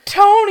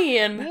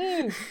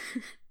Kryptonian!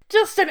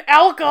 Just an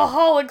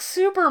alcoholic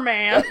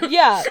Superman!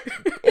 Yeah,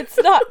 it's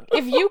not...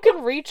 If you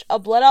can reach a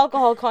blood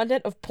alcohol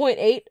content of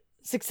 0.8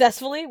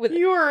 successfully with...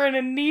 You are an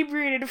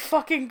inebriated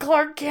fucking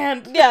Clark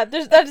Kent! Yeah,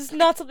 that is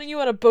not something you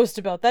want to boast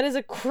about. That is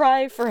a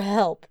cry for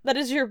help. That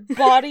is your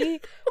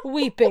body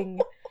weeping.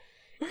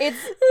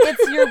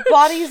 It's your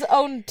body's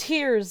own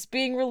tears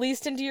being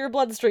released into your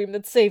bloodstream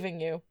that's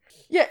saving you.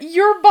 Yeah,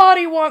 your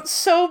body wants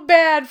so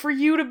bad for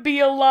you to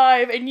be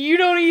alive, and you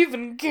don't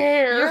even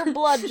care. Your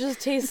blood just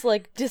tastes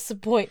like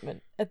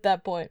disappointment at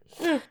that point.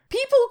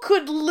 People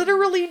could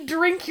literally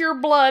drink your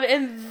blood,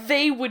 and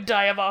they would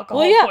die of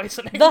alcohol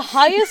poisoning. The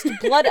highest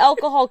blood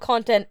alcohol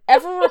content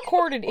ever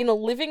recorded in a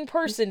living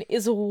person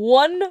is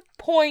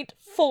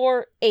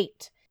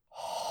 1.48.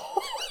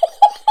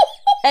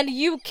 And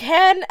you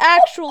can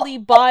actually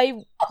buy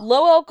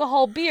low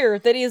alcohol beer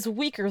that is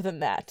weaker than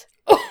that.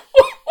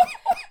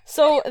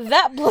 So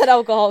that blood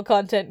alcohol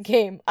content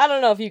came, I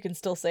don't know if you can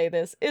still say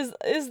this. Is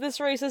this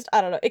racist?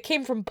 I don't know. It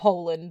came from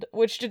Poland,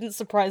 which didn't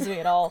surprise me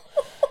at all.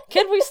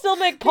 Can we still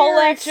make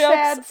Polak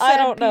jokes? I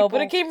don't know,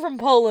 but it came from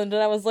Poland,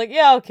 and I was like,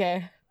 yeah,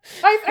 okay.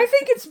 I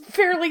think it's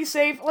fairly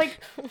safe.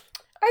 Like,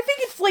 I think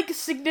it's, like,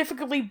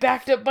 significantly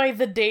backed up by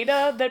the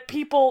data that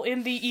people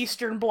in the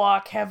Eastern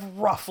Bloc have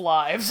rough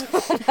lives.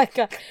 Oh my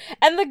god.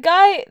 And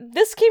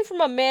this came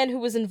from a man who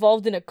was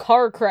involved in a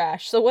car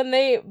crash, so when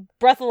they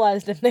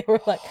breathalyzed him, they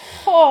were like,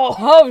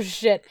 oh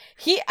shit.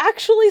 He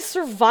actually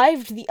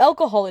survived the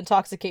alcohol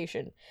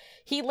intoxication.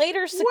 He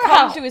later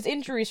succumbed to his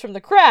injuries from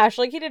the crash,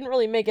 like, he didn't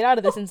really make it out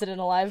of this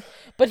incident alive,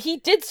 but he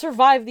did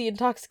survive the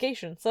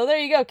intoxication. So there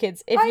you go,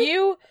 kids. If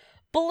you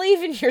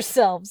believe in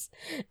yourselves,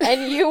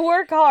 and you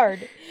work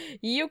hard,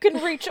 you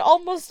can reach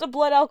almost a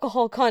blood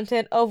alcohol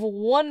content of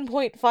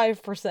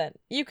 1.5%.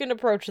 You can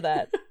approach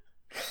that.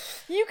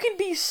 You can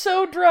be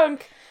so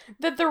drunk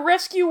that the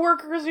rescue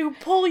workers who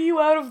pull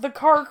you out of the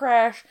car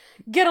crash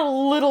get a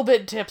little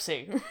bit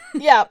tipsy.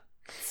 Yeah.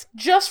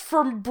 Just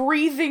from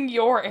breathing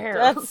your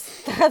air.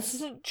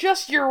 That's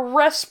just your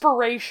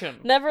respiration.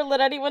 Never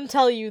let anyone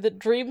tell you that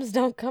dreams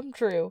don't come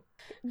true.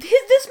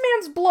 This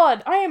man's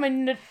blood, I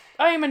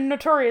am a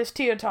notorious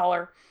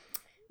teetotaler.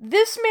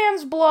 This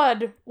man's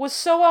blood was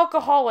so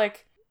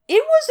alcoholic,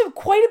 it was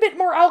quite a bit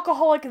more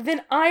alcoholic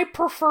than I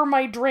prefer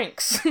my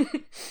drinks.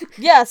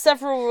 Yeah,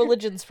 several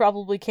religions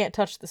probably can't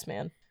touch this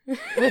man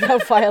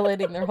without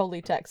violating their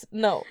holy text.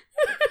 No,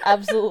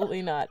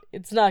 absolutely not.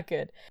 It's not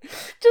good.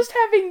 Just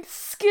having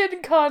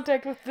skin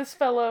contact with this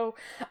fellow,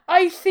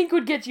 I think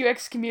would get you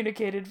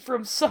excommunicated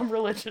from some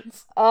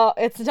religions.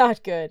 It's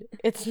not good.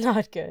 It's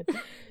not good.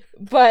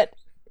 But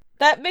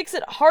that makes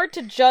it hard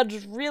to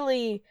judge,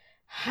 really,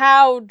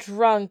 how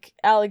drunk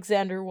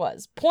Alexander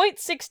was.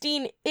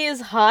 0.16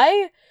 is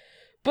high,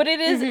 but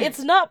it's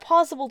not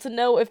possible to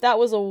know if that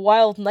was a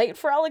wild night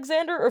for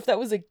Alexander, or if that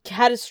was a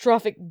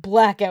catastrophic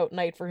blackout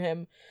night for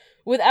him,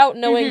 without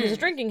knowing his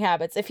drinking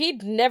habits. If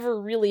he'd never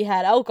really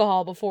had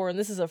alcohol before, and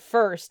this is a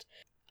first,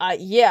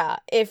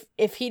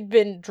 if he'd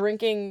been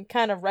drinking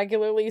kind of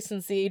regularly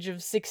since the age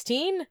of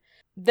 16,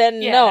 then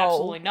no.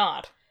 Absolutely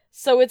not.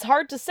 So it's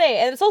hard to say,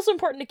 and it's also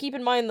important to keep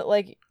in mind that,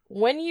 like,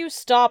 when you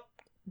stop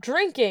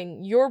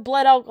drinking, your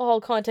blood alcohol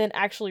content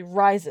actually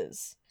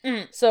rises.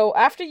 So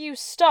after you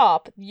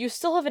stop, you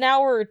still have an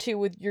hour or two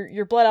with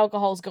your blood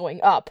alcohols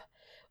going up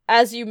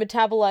as you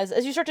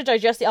start to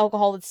digest the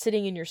alcohol that's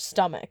sitting in your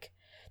stomach.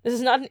 This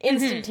is not an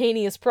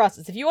instantaneous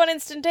process. If you want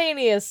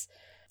instantaneous,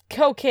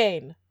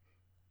 cocaine,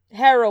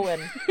 heroin,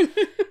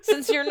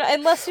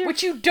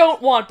 which you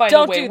don't want, by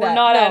the way. Do that. We're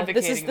not no,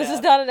 advocating this is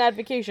not an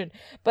advocation.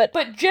 But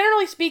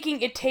generally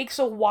speaking, it takes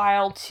a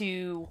while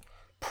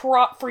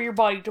for your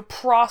body to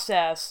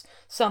process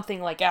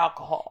something like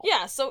alcohol.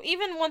 Yeah, so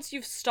even once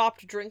you've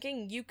stopped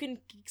drinking, you can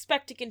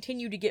expect to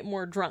continue to get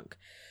more drunk.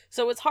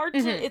 So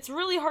it's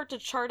really hard to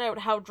chart out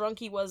how drunk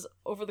he was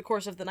over the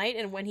course of the night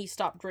and when he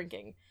stopped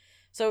drinking.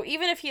 So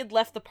even if he had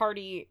left the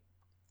party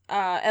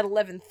at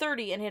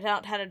 11:30 and had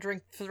not had a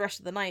drink for the rest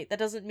of the night, that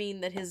doesn't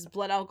mean that his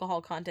blood alcohol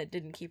content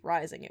didn't keep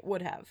rising. It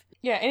would have.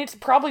 Yeah, and it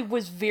probably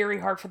was very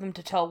hard for them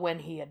to tell when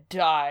he had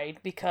died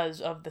because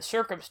of the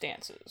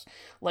circumstances.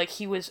 Like,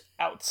 he was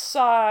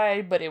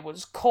outside, but it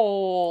was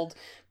cold,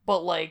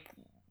 but, like,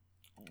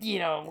 you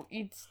know,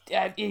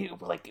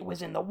 it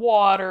was in the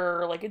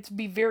water. Like, it'd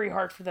be very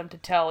hard for them to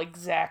tell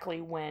exactly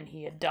when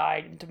he had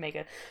died and to make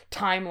a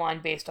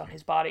timeline based on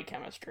his body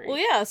chemistry. Well,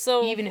 yeah,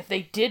 so even if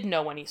they did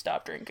know when he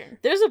stopped drinking.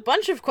 There's a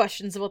bunch of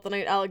questions about the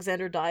night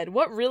Alexander died.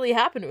 What really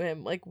happened to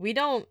him? Like, we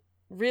don't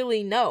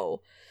really know.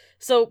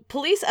 So,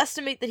 police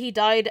estimate that he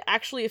died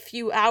actually a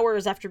few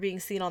hours after being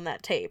seen on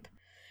that tape.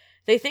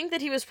 They think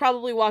that he was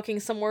probably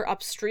walking somewhere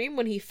upstream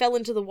when he fell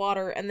into the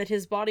water and that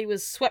his body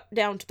was swept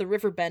down to the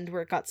river bend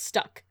where it got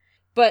stuck.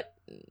 But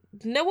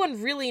no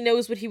one really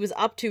knows what he was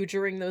up to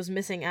during those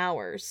missing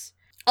hours.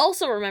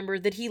 Also remember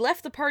that he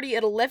left the party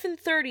at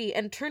 11:30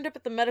 and turned up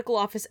at the medical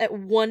office at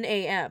 1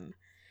 a.m.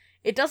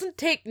 It doesn't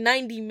take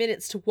 90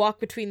 minutes to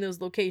walk between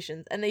those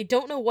locations, and they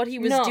don't know what he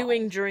was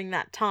doing during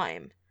that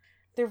time.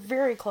 They're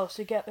very close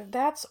together.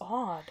 That's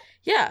odd.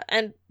 Yeah,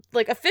 and,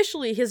 like,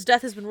 officially his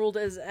death has been ruled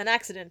as an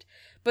accident,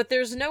 but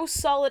there's no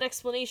solid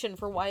explanation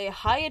for why a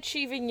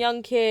high-achieving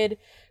young kid,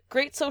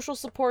 great social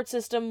support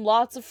system,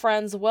 lots of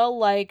friends,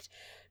 well-liked,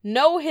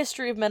 no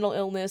history of mental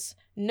illness,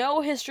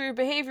 no history of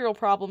behavioral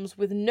problems,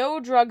 with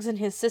no drugs in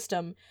his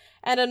system,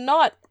 and a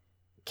not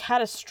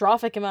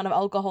catastrophic amount of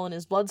alcohol in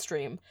his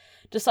bloodstream,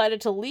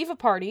 decided to leave a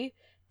party,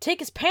 take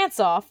his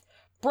pants off,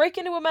 break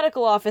into a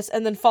medical office,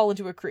 and then fall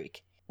into a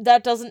creek.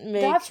 That doesn't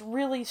make... That's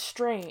really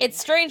strange. It's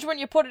strange when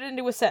you put it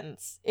into a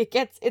sentence.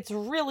 It's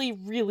really,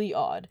 really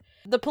odd.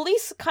 The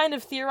police kind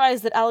of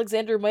theorize that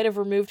Alexander might have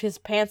removed his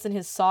pants and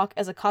his sock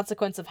as a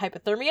consequence of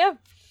hypothermia.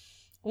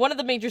 One of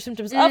the major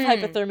symptoms of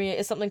hypothermia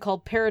is something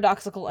called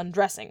paradoxical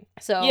undressing.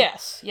 So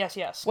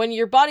Yes. When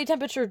your body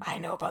temperature... I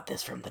know about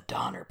this from the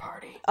Donner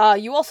Party.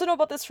 You also know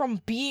about this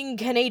from being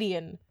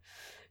Canadian.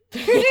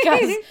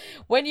 Because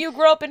when you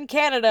grow up in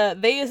Canada,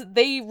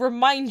 they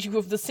remind you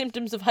of the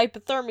symptoms of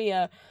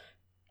hypothermia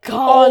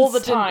constantly. All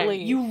the time.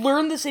 You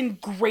learn this in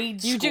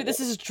grade school. You do. This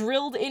is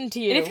drilled into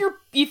you.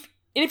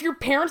 And if your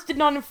parents did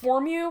not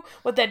inform you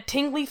what that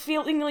tingly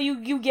feeling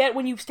you get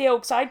when you stay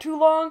outside too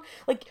long,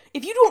 like,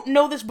 if you don't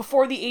know this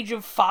before the age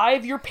of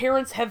 5, your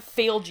parents have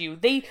failed you.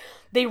 They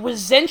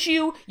resent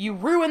you, you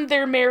ruined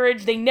their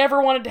marriage, they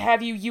never wanted to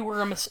have you, you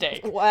were a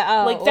mistake.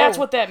 Wow. Like, that's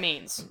what that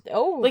means.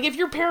 Oh. Like, if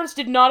your parents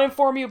did not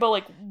inform you about,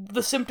 like,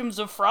 the symptoms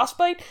of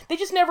frostbite, they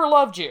just never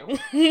loved you.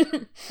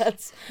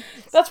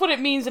 That's what it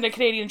means in a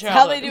Canadian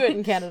childhood. how they do it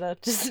in Canada.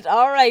 Just,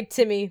 alright,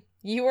 Timmy.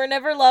 You were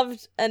never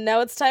loved, and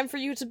now it's time for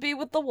you to be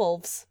with the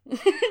wolves.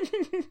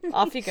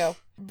 Off you go.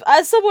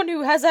 As someone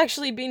who has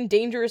actually been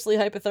dangerously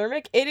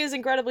hypothermic, it is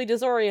incredibly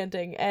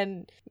disorienting,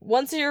 and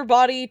once your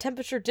body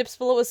temperature dips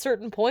below a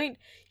certain point,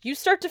 you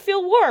start to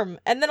feel warm,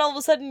 and then all of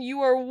a sudden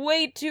you are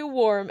way too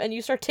warm, and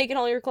you start taking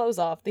all your clothes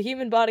off. The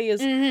human body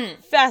is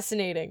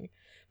fascinating.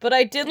 But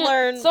I did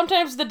learn...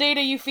 Sometimes the data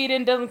you feed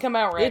in doesn't come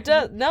out right. It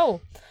does, no.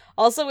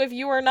 Also, if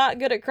you are not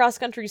good at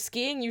cross-country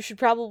skiing, you should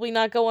probably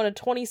not go on a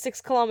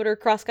 26-kilometer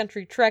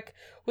cross-country trek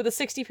with a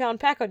 60-pound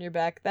pack on your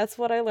back. That's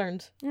what I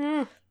learned.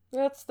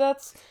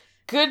 That's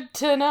good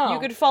to know. You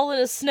could fall in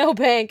a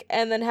snowbank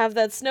and then have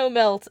that snow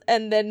melt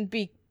and then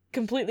be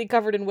completely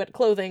covered in wet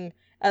clothing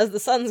as the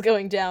sun's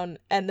going down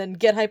and then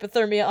get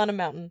hypothermia on a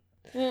mountain.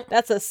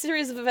 That's a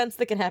series of events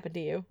that can happen to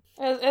you.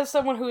 As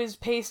someone who is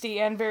pasty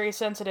and very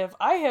sensitive,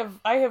 I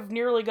have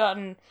nearly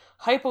gotten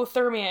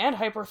hypothermia and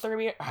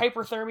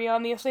hyperthermia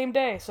on the same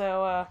day,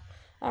 so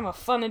I'm a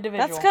fun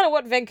individual. That's kind of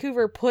what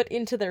Vancouver put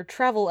into their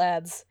travel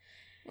ads.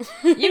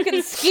 You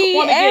can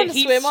ski and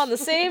swim on the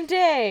same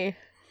day.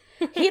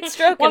 Heat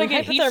stroke and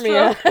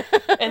hypothermia. Heat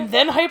stroke and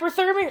then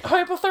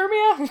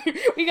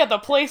hypothermia? We got the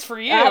place for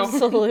you.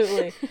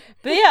 Absolutely.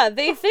 But yeah,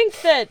 they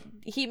think that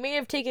he may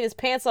have taken his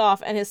pants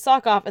off and his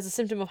sock off as a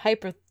symptom of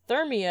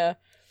hypothermia,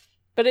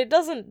 but it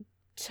doesn't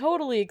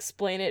totally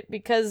explain it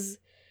because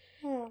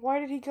why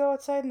did he go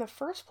outside in the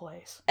first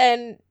place?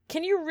 And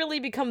can you really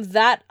become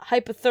that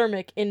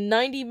hypothermic in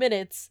 90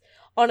 minutes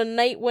on a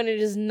night when it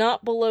is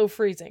not below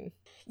freezing?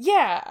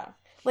 Yeah.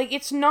 Like,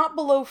 it's not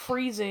below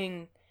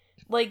freezing.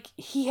 Like,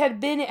 he had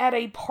been at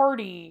a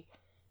party,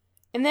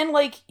 and then,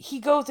 like, he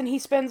goes and he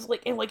spends,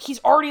 like, and, like,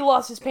 he's already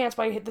lost his pants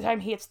by the time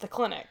he hits the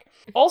clinic.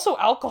 Also,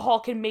 alcohol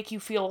can make you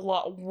feel a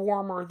lot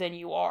warmer than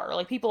you are.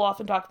 Like, people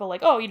often talk about,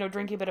 like, oh, you know,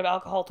 drinking a bit of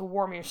alcohol to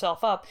warm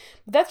yourself up.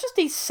 But that's just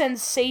a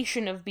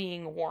sensation of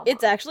being warmer.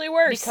 It's actually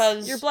worse.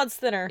 Because your blood's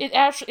thinner.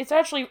 It's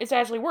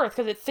actually worse,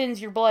 because it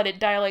thins your blood, it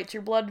dilates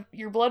your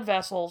blood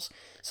vessels.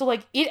 So,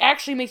 like, it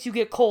actually makes you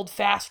get cold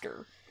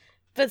faster.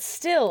 But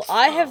still,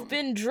 I have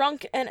been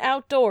drunk and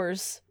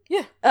outdoors.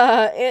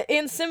 Yeah.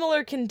 In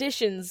similar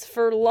conditions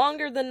for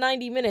longer than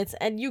 90 minutes,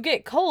 and you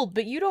get cold,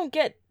 but you don't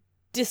get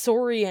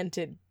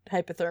disoriented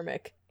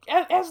hypothermic.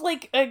 As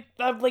like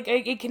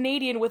a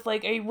Canadian with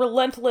like a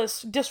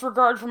relentless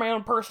disregard for my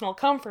own personal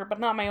comfort, but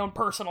not my own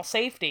personal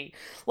safety.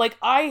 Like,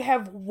 I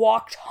have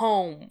walked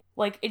home.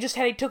 Like, it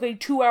took a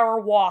 2-hour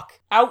walk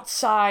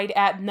outside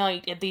at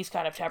night at these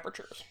kind of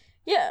temperatures.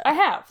 Yeah. I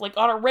have. Like,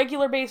 on a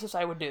regular basis,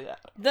 I would do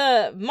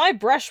that. My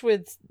brush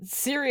with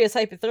serious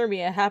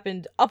hypothermia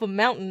happened up a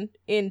mountain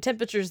in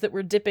temperatures that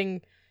were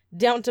dipping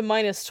down to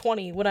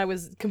 -20 when I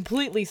was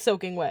completely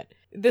soaking wet.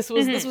 This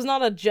was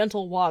not a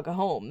gentle walk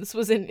home. This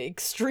was in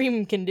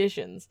extreme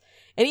conditions.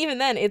 And even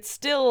then, I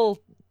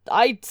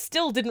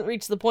still didn't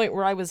reach the point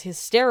where I was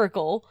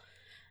hysterical.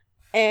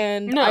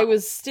 And no. I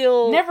was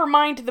still... Never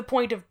mind to the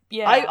point of,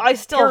 I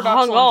still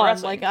hung on.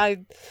 Undressing. Like,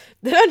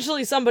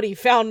 eventually somebody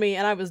found me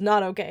and I was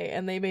not okay,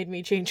 and they made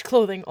me change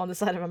clothing on the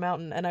side of a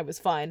mountain, and I was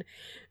fine.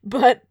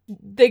 But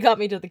they got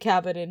me to the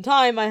cabin in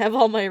time. I have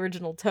all my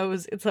original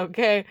toes. It's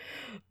okay.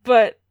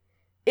 But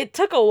it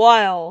took a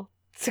while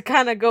to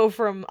kind of go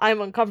from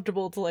I'm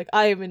uncomfortable to, like,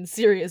 I am in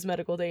serious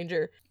medical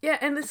danger. Yeah,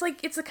 and it's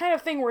like, it's the kind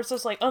of thing where it's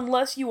just like,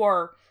 unless you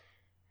are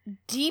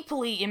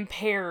deeply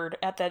impaired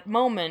at that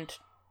moment,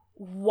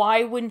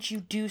 why wouldn't you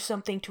do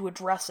something to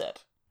address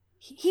it?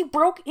 He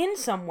broke in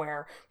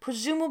somewhere,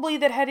 presumably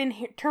that had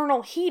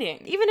internal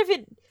heating. Even if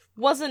it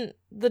wasn't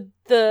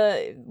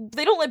they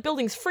don't let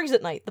buildings freeze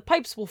at night. The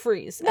pipes will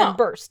freeze and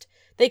burst.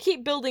 They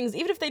keep buildings,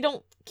 even if they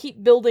don't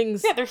keep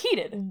buildings... Yeah, they're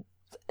heated.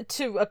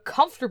 To a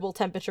comfortable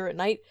temperature at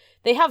night,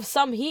 they have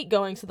some heat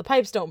going so the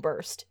pipes don't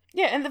burst.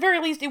 Yeah, and at the very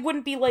least, it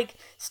wouldn't be like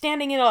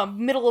standing in the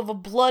middle of a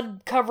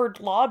blood-covered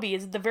lobby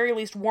is at the very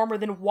least warmer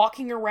than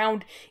walking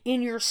around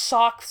in your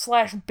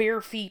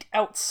sock/bare feet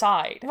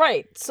outside.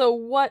 Right, so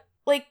what...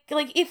 Like,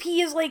 if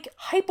he is, like,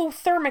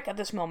 hypothermic at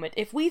this moment,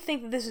 if we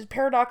think that this is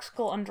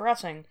paradoxical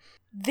undressing,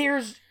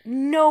 there's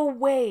no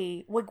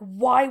way, like,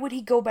 why would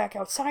he go back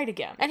outside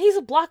again? And he's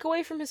a block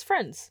away from his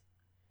friends.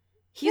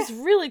 He's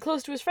really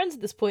close to his friends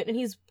at this point, and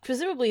he's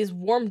presumably is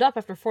warmed up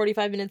after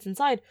 45 minutes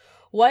inside.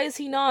 Why is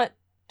he not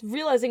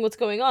realizing what's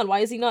going on? Why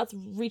is he not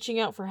reaching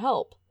out for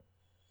help?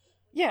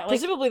 Yeah, like,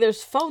 presumably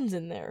there's phones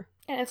in there.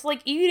 And it's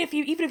like, even if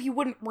you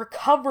wouldn't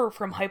recover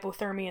from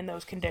hypothermia in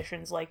those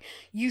conditions, like,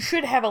 you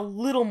should have a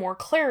little more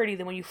clarity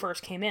than when you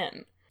first came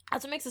in.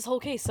 That's what makes this whole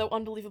case so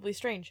unbelievably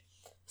strange.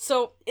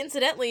 So,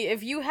 incidentally,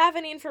 if you have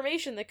any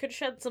information that could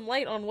shed some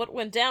light on what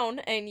went down,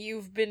 and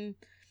you've been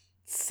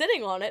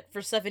sitting on it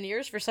for 7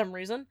 years for some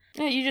reason.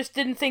 Yeah, you just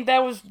didn't think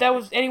that was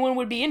anyone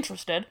would be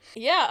interested.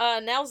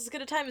 Yeah, now's as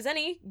good a time as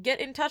any. Get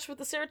in touch with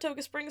the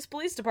Saratoga Springs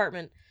Police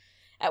Department.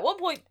 At one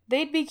point,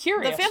 they'd be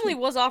curious. The family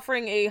was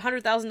offering a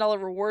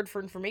 $100,000 reward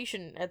for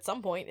information at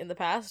some point in the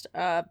past.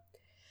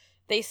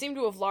 They seem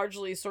to have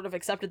largely sort of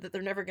accepted that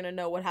they're never going to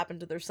know what happened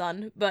to their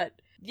son, but,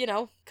 you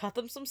know, cut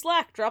them some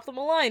slack, drop them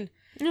a line.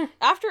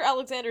 After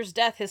Alexander's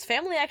death, his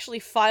family actually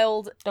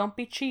filed... Don't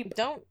be cheap.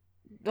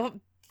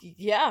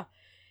 Yeah.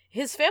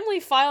 His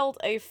family filed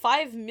a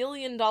 $5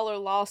 million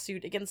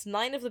lawsuit against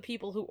 9 of the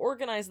people who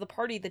organized the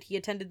party that he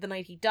attended the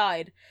night he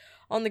died,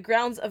 on the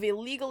grounds of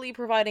illegally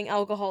providing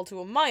alcohol to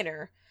a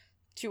minor.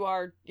 To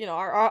our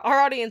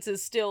audience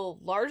is still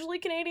largely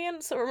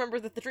Canadian, so remember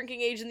that the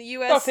drinking age in the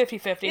US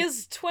 50-50.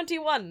 is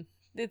 21.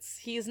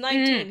 He's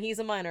 19, he's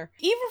a minor.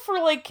 Even for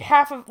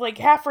half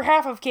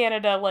of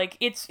Canada, like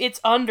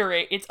it's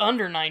under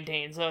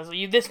 19, so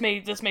this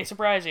may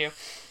surprise you.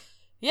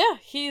 Yeah,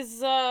 he's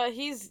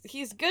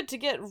good to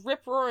get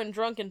rip-roaring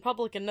drunk in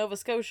public in Nova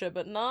Scotia,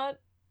 but not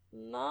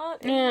in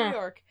New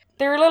York.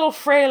 They're a little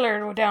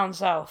frailer down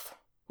south.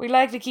 We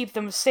like to keep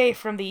them safe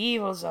from the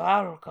evils of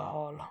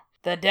alcohol.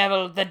 The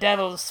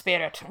devil's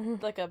spirit.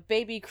 Like a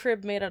baby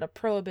crib made out of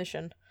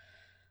prohibition.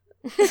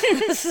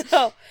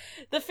 So,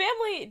 the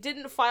family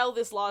didn't file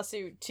this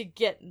lawsuit to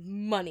get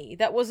money.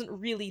 That wasn't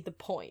really the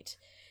point.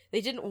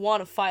 They didn't want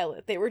to file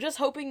it. They were just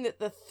hoping that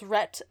the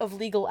threat of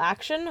legal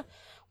action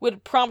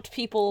would prompt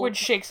people... Would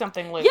shake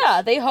something loose.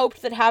 Yeah, they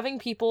hoped that having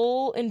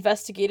people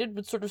investigated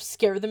would sort of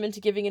scare them into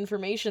giving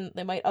information that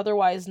they might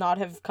otherwise not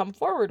have come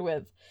forward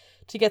with,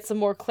 to get some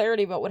more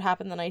clarity about what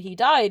happened the night he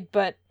died,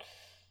 but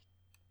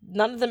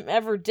none of them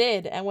ever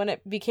did, and when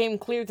it became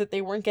clear that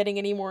they weren't getting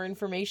any more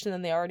information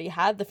than they already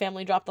had, the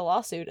family dropped the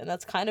lawsuit, and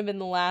that's kind of been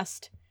the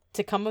last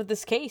to come of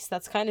this case.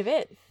 That's kind of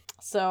it.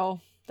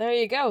 So, There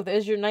you go.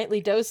 There's your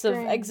nightly dose of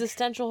Strange.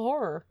 existential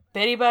horror.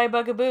 Betty by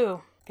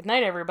Bugaboo. Good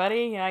night,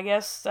 everybody. I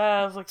guess,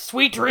 like,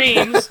 sweet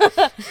dreams.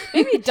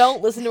 Maybe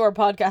don't listen to our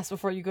podcast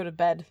before you go to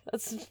bed.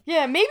 That's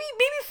Yeah, maybe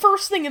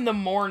first thing in the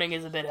morning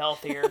is a bit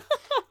healthier.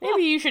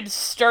 Maybe you should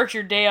start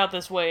your day out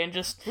this way and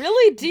just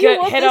really. Do you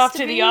want head this off to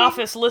to be... the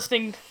office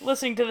listening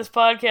to this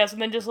podcast,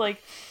 and then just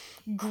like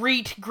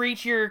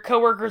greet your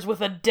coworkers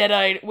with a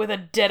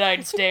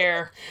dead-eyed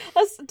stare,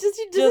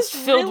 just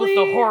filled with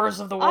the horrors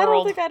of the world. I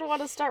don't think I'd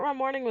want to start my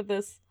morning with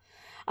this.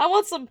 I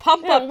want some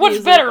pump-up What's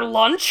music. better,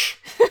 lunch?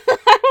 I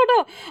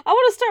don't know. I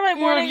want to start my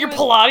morning Your with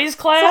Pilates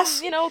class?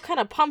 some, kind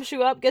of pumps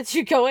you up, gets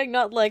you going,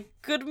 not like,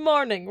 good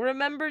morning,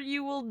 remember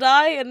you will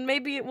die and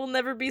maybe it will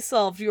never be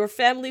solved. Your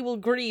family will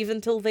grieve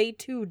until they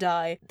too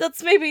die.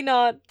 That's maybe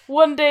not.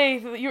 One day,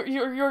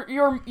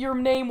 your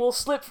name will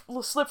slip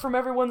from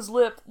everyone's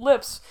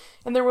lips,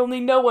 and there will be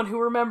no one who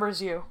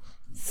remembers you.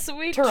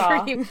 Sweet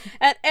Ta-ra. dream.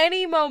 At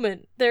any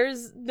moment,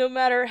 no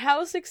matter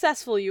how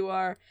successful you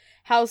are,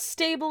 how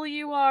stable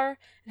you are,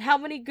 and how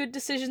many good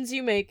decisions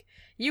you make,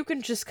 you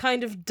can just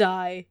kind of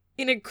die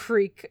in a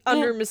creek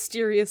under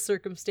mysterious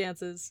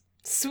circumstances.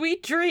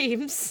 Sweet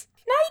dreams.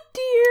 Night,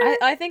 dear.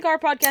 I think our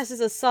podcast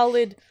is a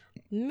solid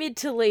mid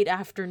to late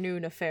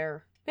afternoon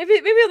affair. Maybe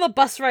on the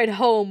bus ride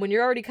home when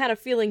you're already kind of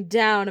feeling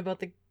down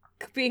about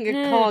being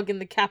a cog in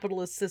the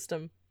capitalist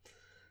system.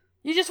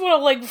 You just want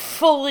to, like,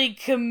 fully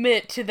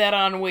commit to that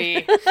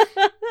ennui.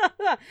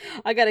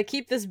 I gotta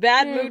keep this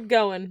bad mood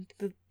going.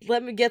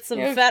 Let me get some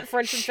Fat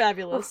French and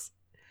Fabulous.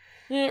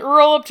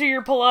 Roll up to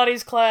your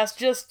Pilates class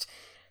just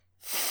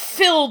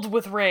filled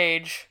with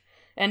rage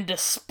and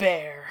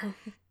despair.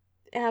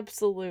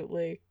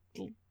 Absolutely.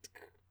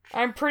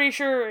 I'm pretty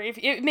sure if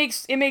it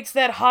makes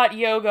that hot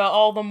yoga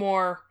all the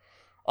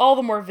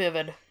more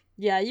vivid.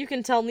 Yeah, you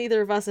can tell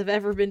neither of us have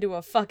ever been to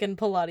a fucking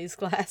Pilates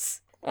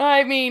class.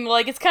 I mean,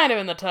 like, it's kind of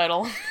in the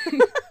title.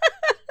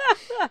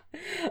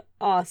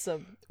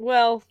 Awesome.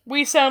 Well,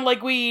 we sound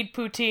like we eat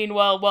poutine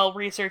while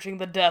researching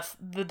the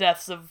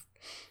deaths of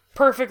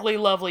perfectly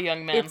lovely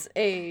young men. it's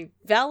a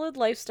valid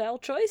lifestyle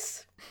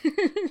choice.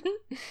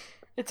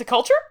 It's a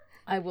culture?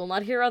 I will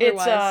not hear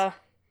otherwise.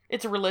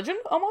 It's a religion,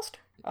 almost.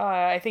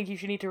 I think you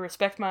should need to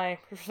respect my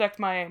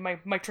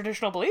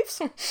traditional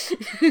beliefs.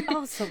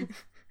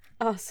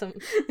 Awesome.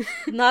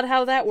 Not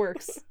how that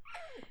works.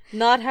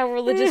 Not how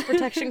religious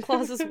protection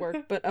clauses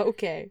work, but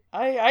okay.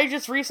 I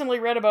just recently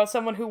read about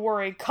someone who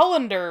wore a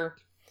colander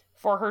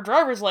for her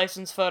driver's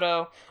license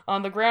photo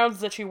on the grounds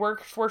that she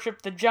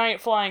worshipped the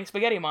giant flying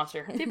spaghetti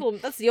monster. People,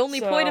 that's the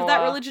only point of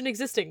that religion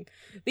existing.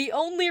 The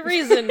only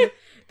reason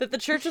that the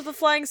Church of the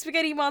Flying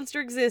Spaghetti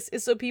Monster exists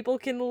is so people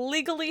can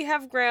legally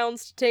have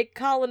grounds to take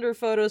colander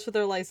photos for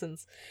their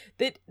license.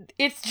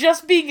 It's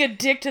just being a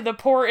dick to the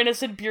poor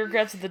innocent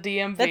bureaucrats of the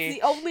DMV. That's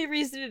the only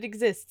reason it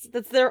exists.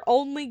 That's their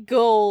only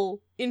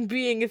goal in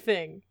being a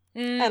thing.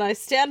 And I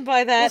stand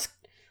by that.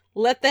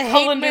 Let the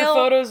hate mail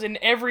photos in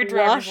every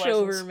driver's wash license.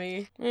 over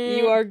me.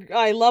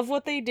 I love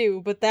what they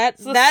do, but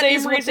it's the that same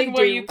is what reason they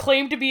why do. you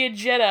claim to be a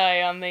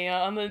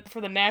Jedi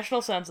for the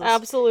national census.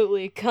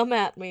 Absolutely, come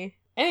at me.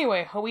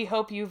 Anyway, we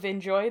hope you've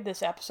enjoyed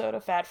this episode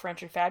of Fat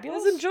French and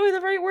Fabulous. Is enjoy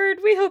the right word?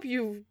 We hope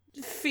you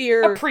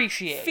fear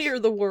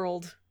the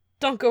world.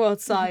 Don't go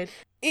outside.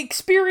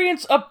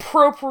 Experience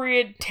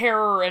appropriate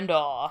terror and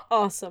awe.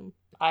 Awesome.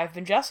 I've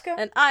been Jessica.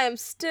 And I am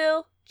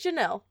still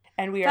Janelle.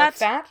 And we are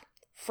Fat,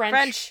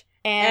 French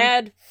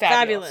and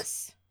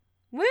Fabulous.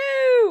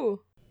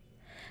 Woo!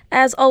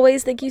 As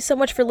always, thank you so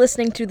much for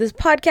listening to this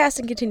podcast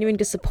and continuing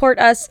to support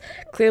us.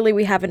 Clearly,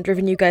 we haven't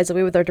driven you guys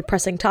away with our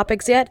depressing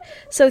topics yet,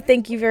 so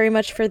thank you very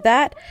much for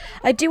that.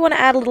 I do want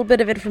to add a little bit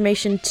of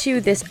information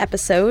to this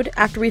episode.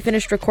 After we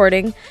finished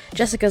recording,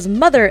 Jessica's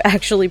mother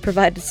actually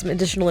provided some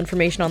additional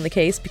information on the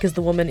case because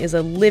the woman is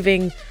a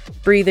living,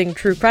 breathing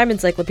true crime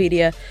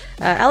encyclopedia.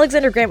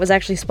 Alexander Grant was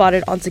actually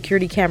spotted on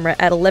security camera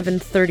at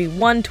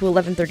 11:31 to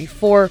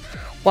 11:34,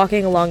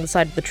 walking along the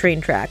side of the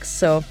train tracks,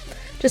 so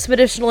just some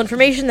additional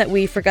information that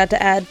we forgot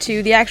to add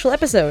to the actual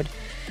episode.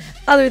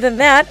 Other than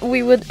that,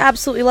 we would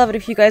absolutely love it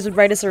if you guys would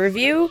write us a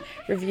review.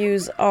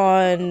 Reviews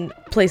on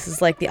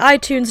places like the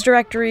iTunes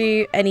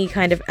directory, any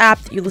kind of app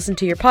that you listen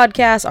to your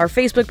podcast, our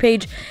Facebook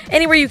page.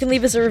 Anywhere you can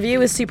leave us a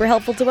review is super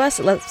helpful to us.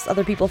 It lets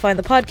other people find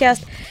the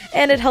podcast,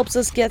 and it helps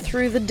us get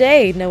through the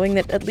day, knowing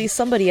that at least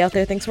somebody out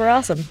there thinks we're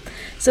awesome.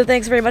 So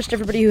thanks very much to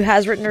everybody who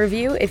has written a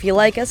review. If you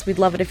like us, we'd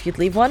love it if you'd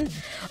leave one.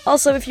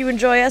 Also, if you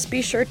enjoy us,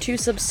 be sure to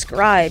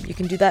subscribe. You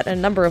can do that in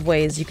a number of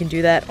ways. You can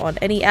do that on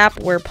any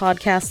app where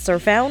podcasts are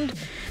found.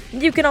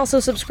 You can also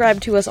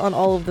subscribe to us on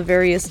all of the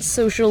various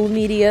social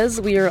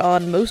medias. We are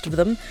on most of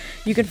them.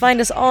 You can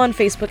find us on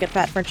Facebook at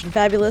Fat French and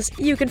Fabulous.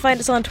 You can find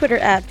us on Twitter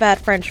at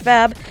Fat French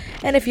Fab.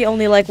 And if you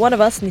only like one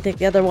of us and you think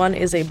the other one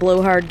is a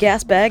blowhard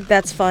gas bag,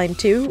 that's fine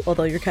too,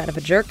 although you're kind of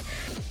a jerk.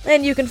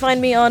 And you can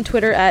find me on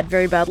Twitter at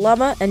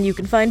VeryBadLlama, and you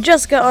can find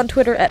Jessica on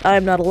Twitter at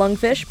I'm Not a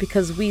Lungfish,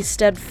 because we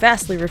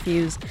steadfastly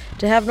refuse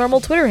to have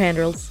normal Twitter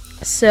handles.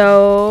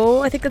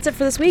 So, I think that's it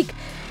for this week.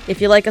 If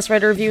you like us,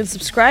 write a review and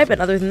subscribe,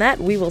 and other than that,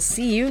 we will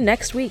see you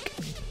next week.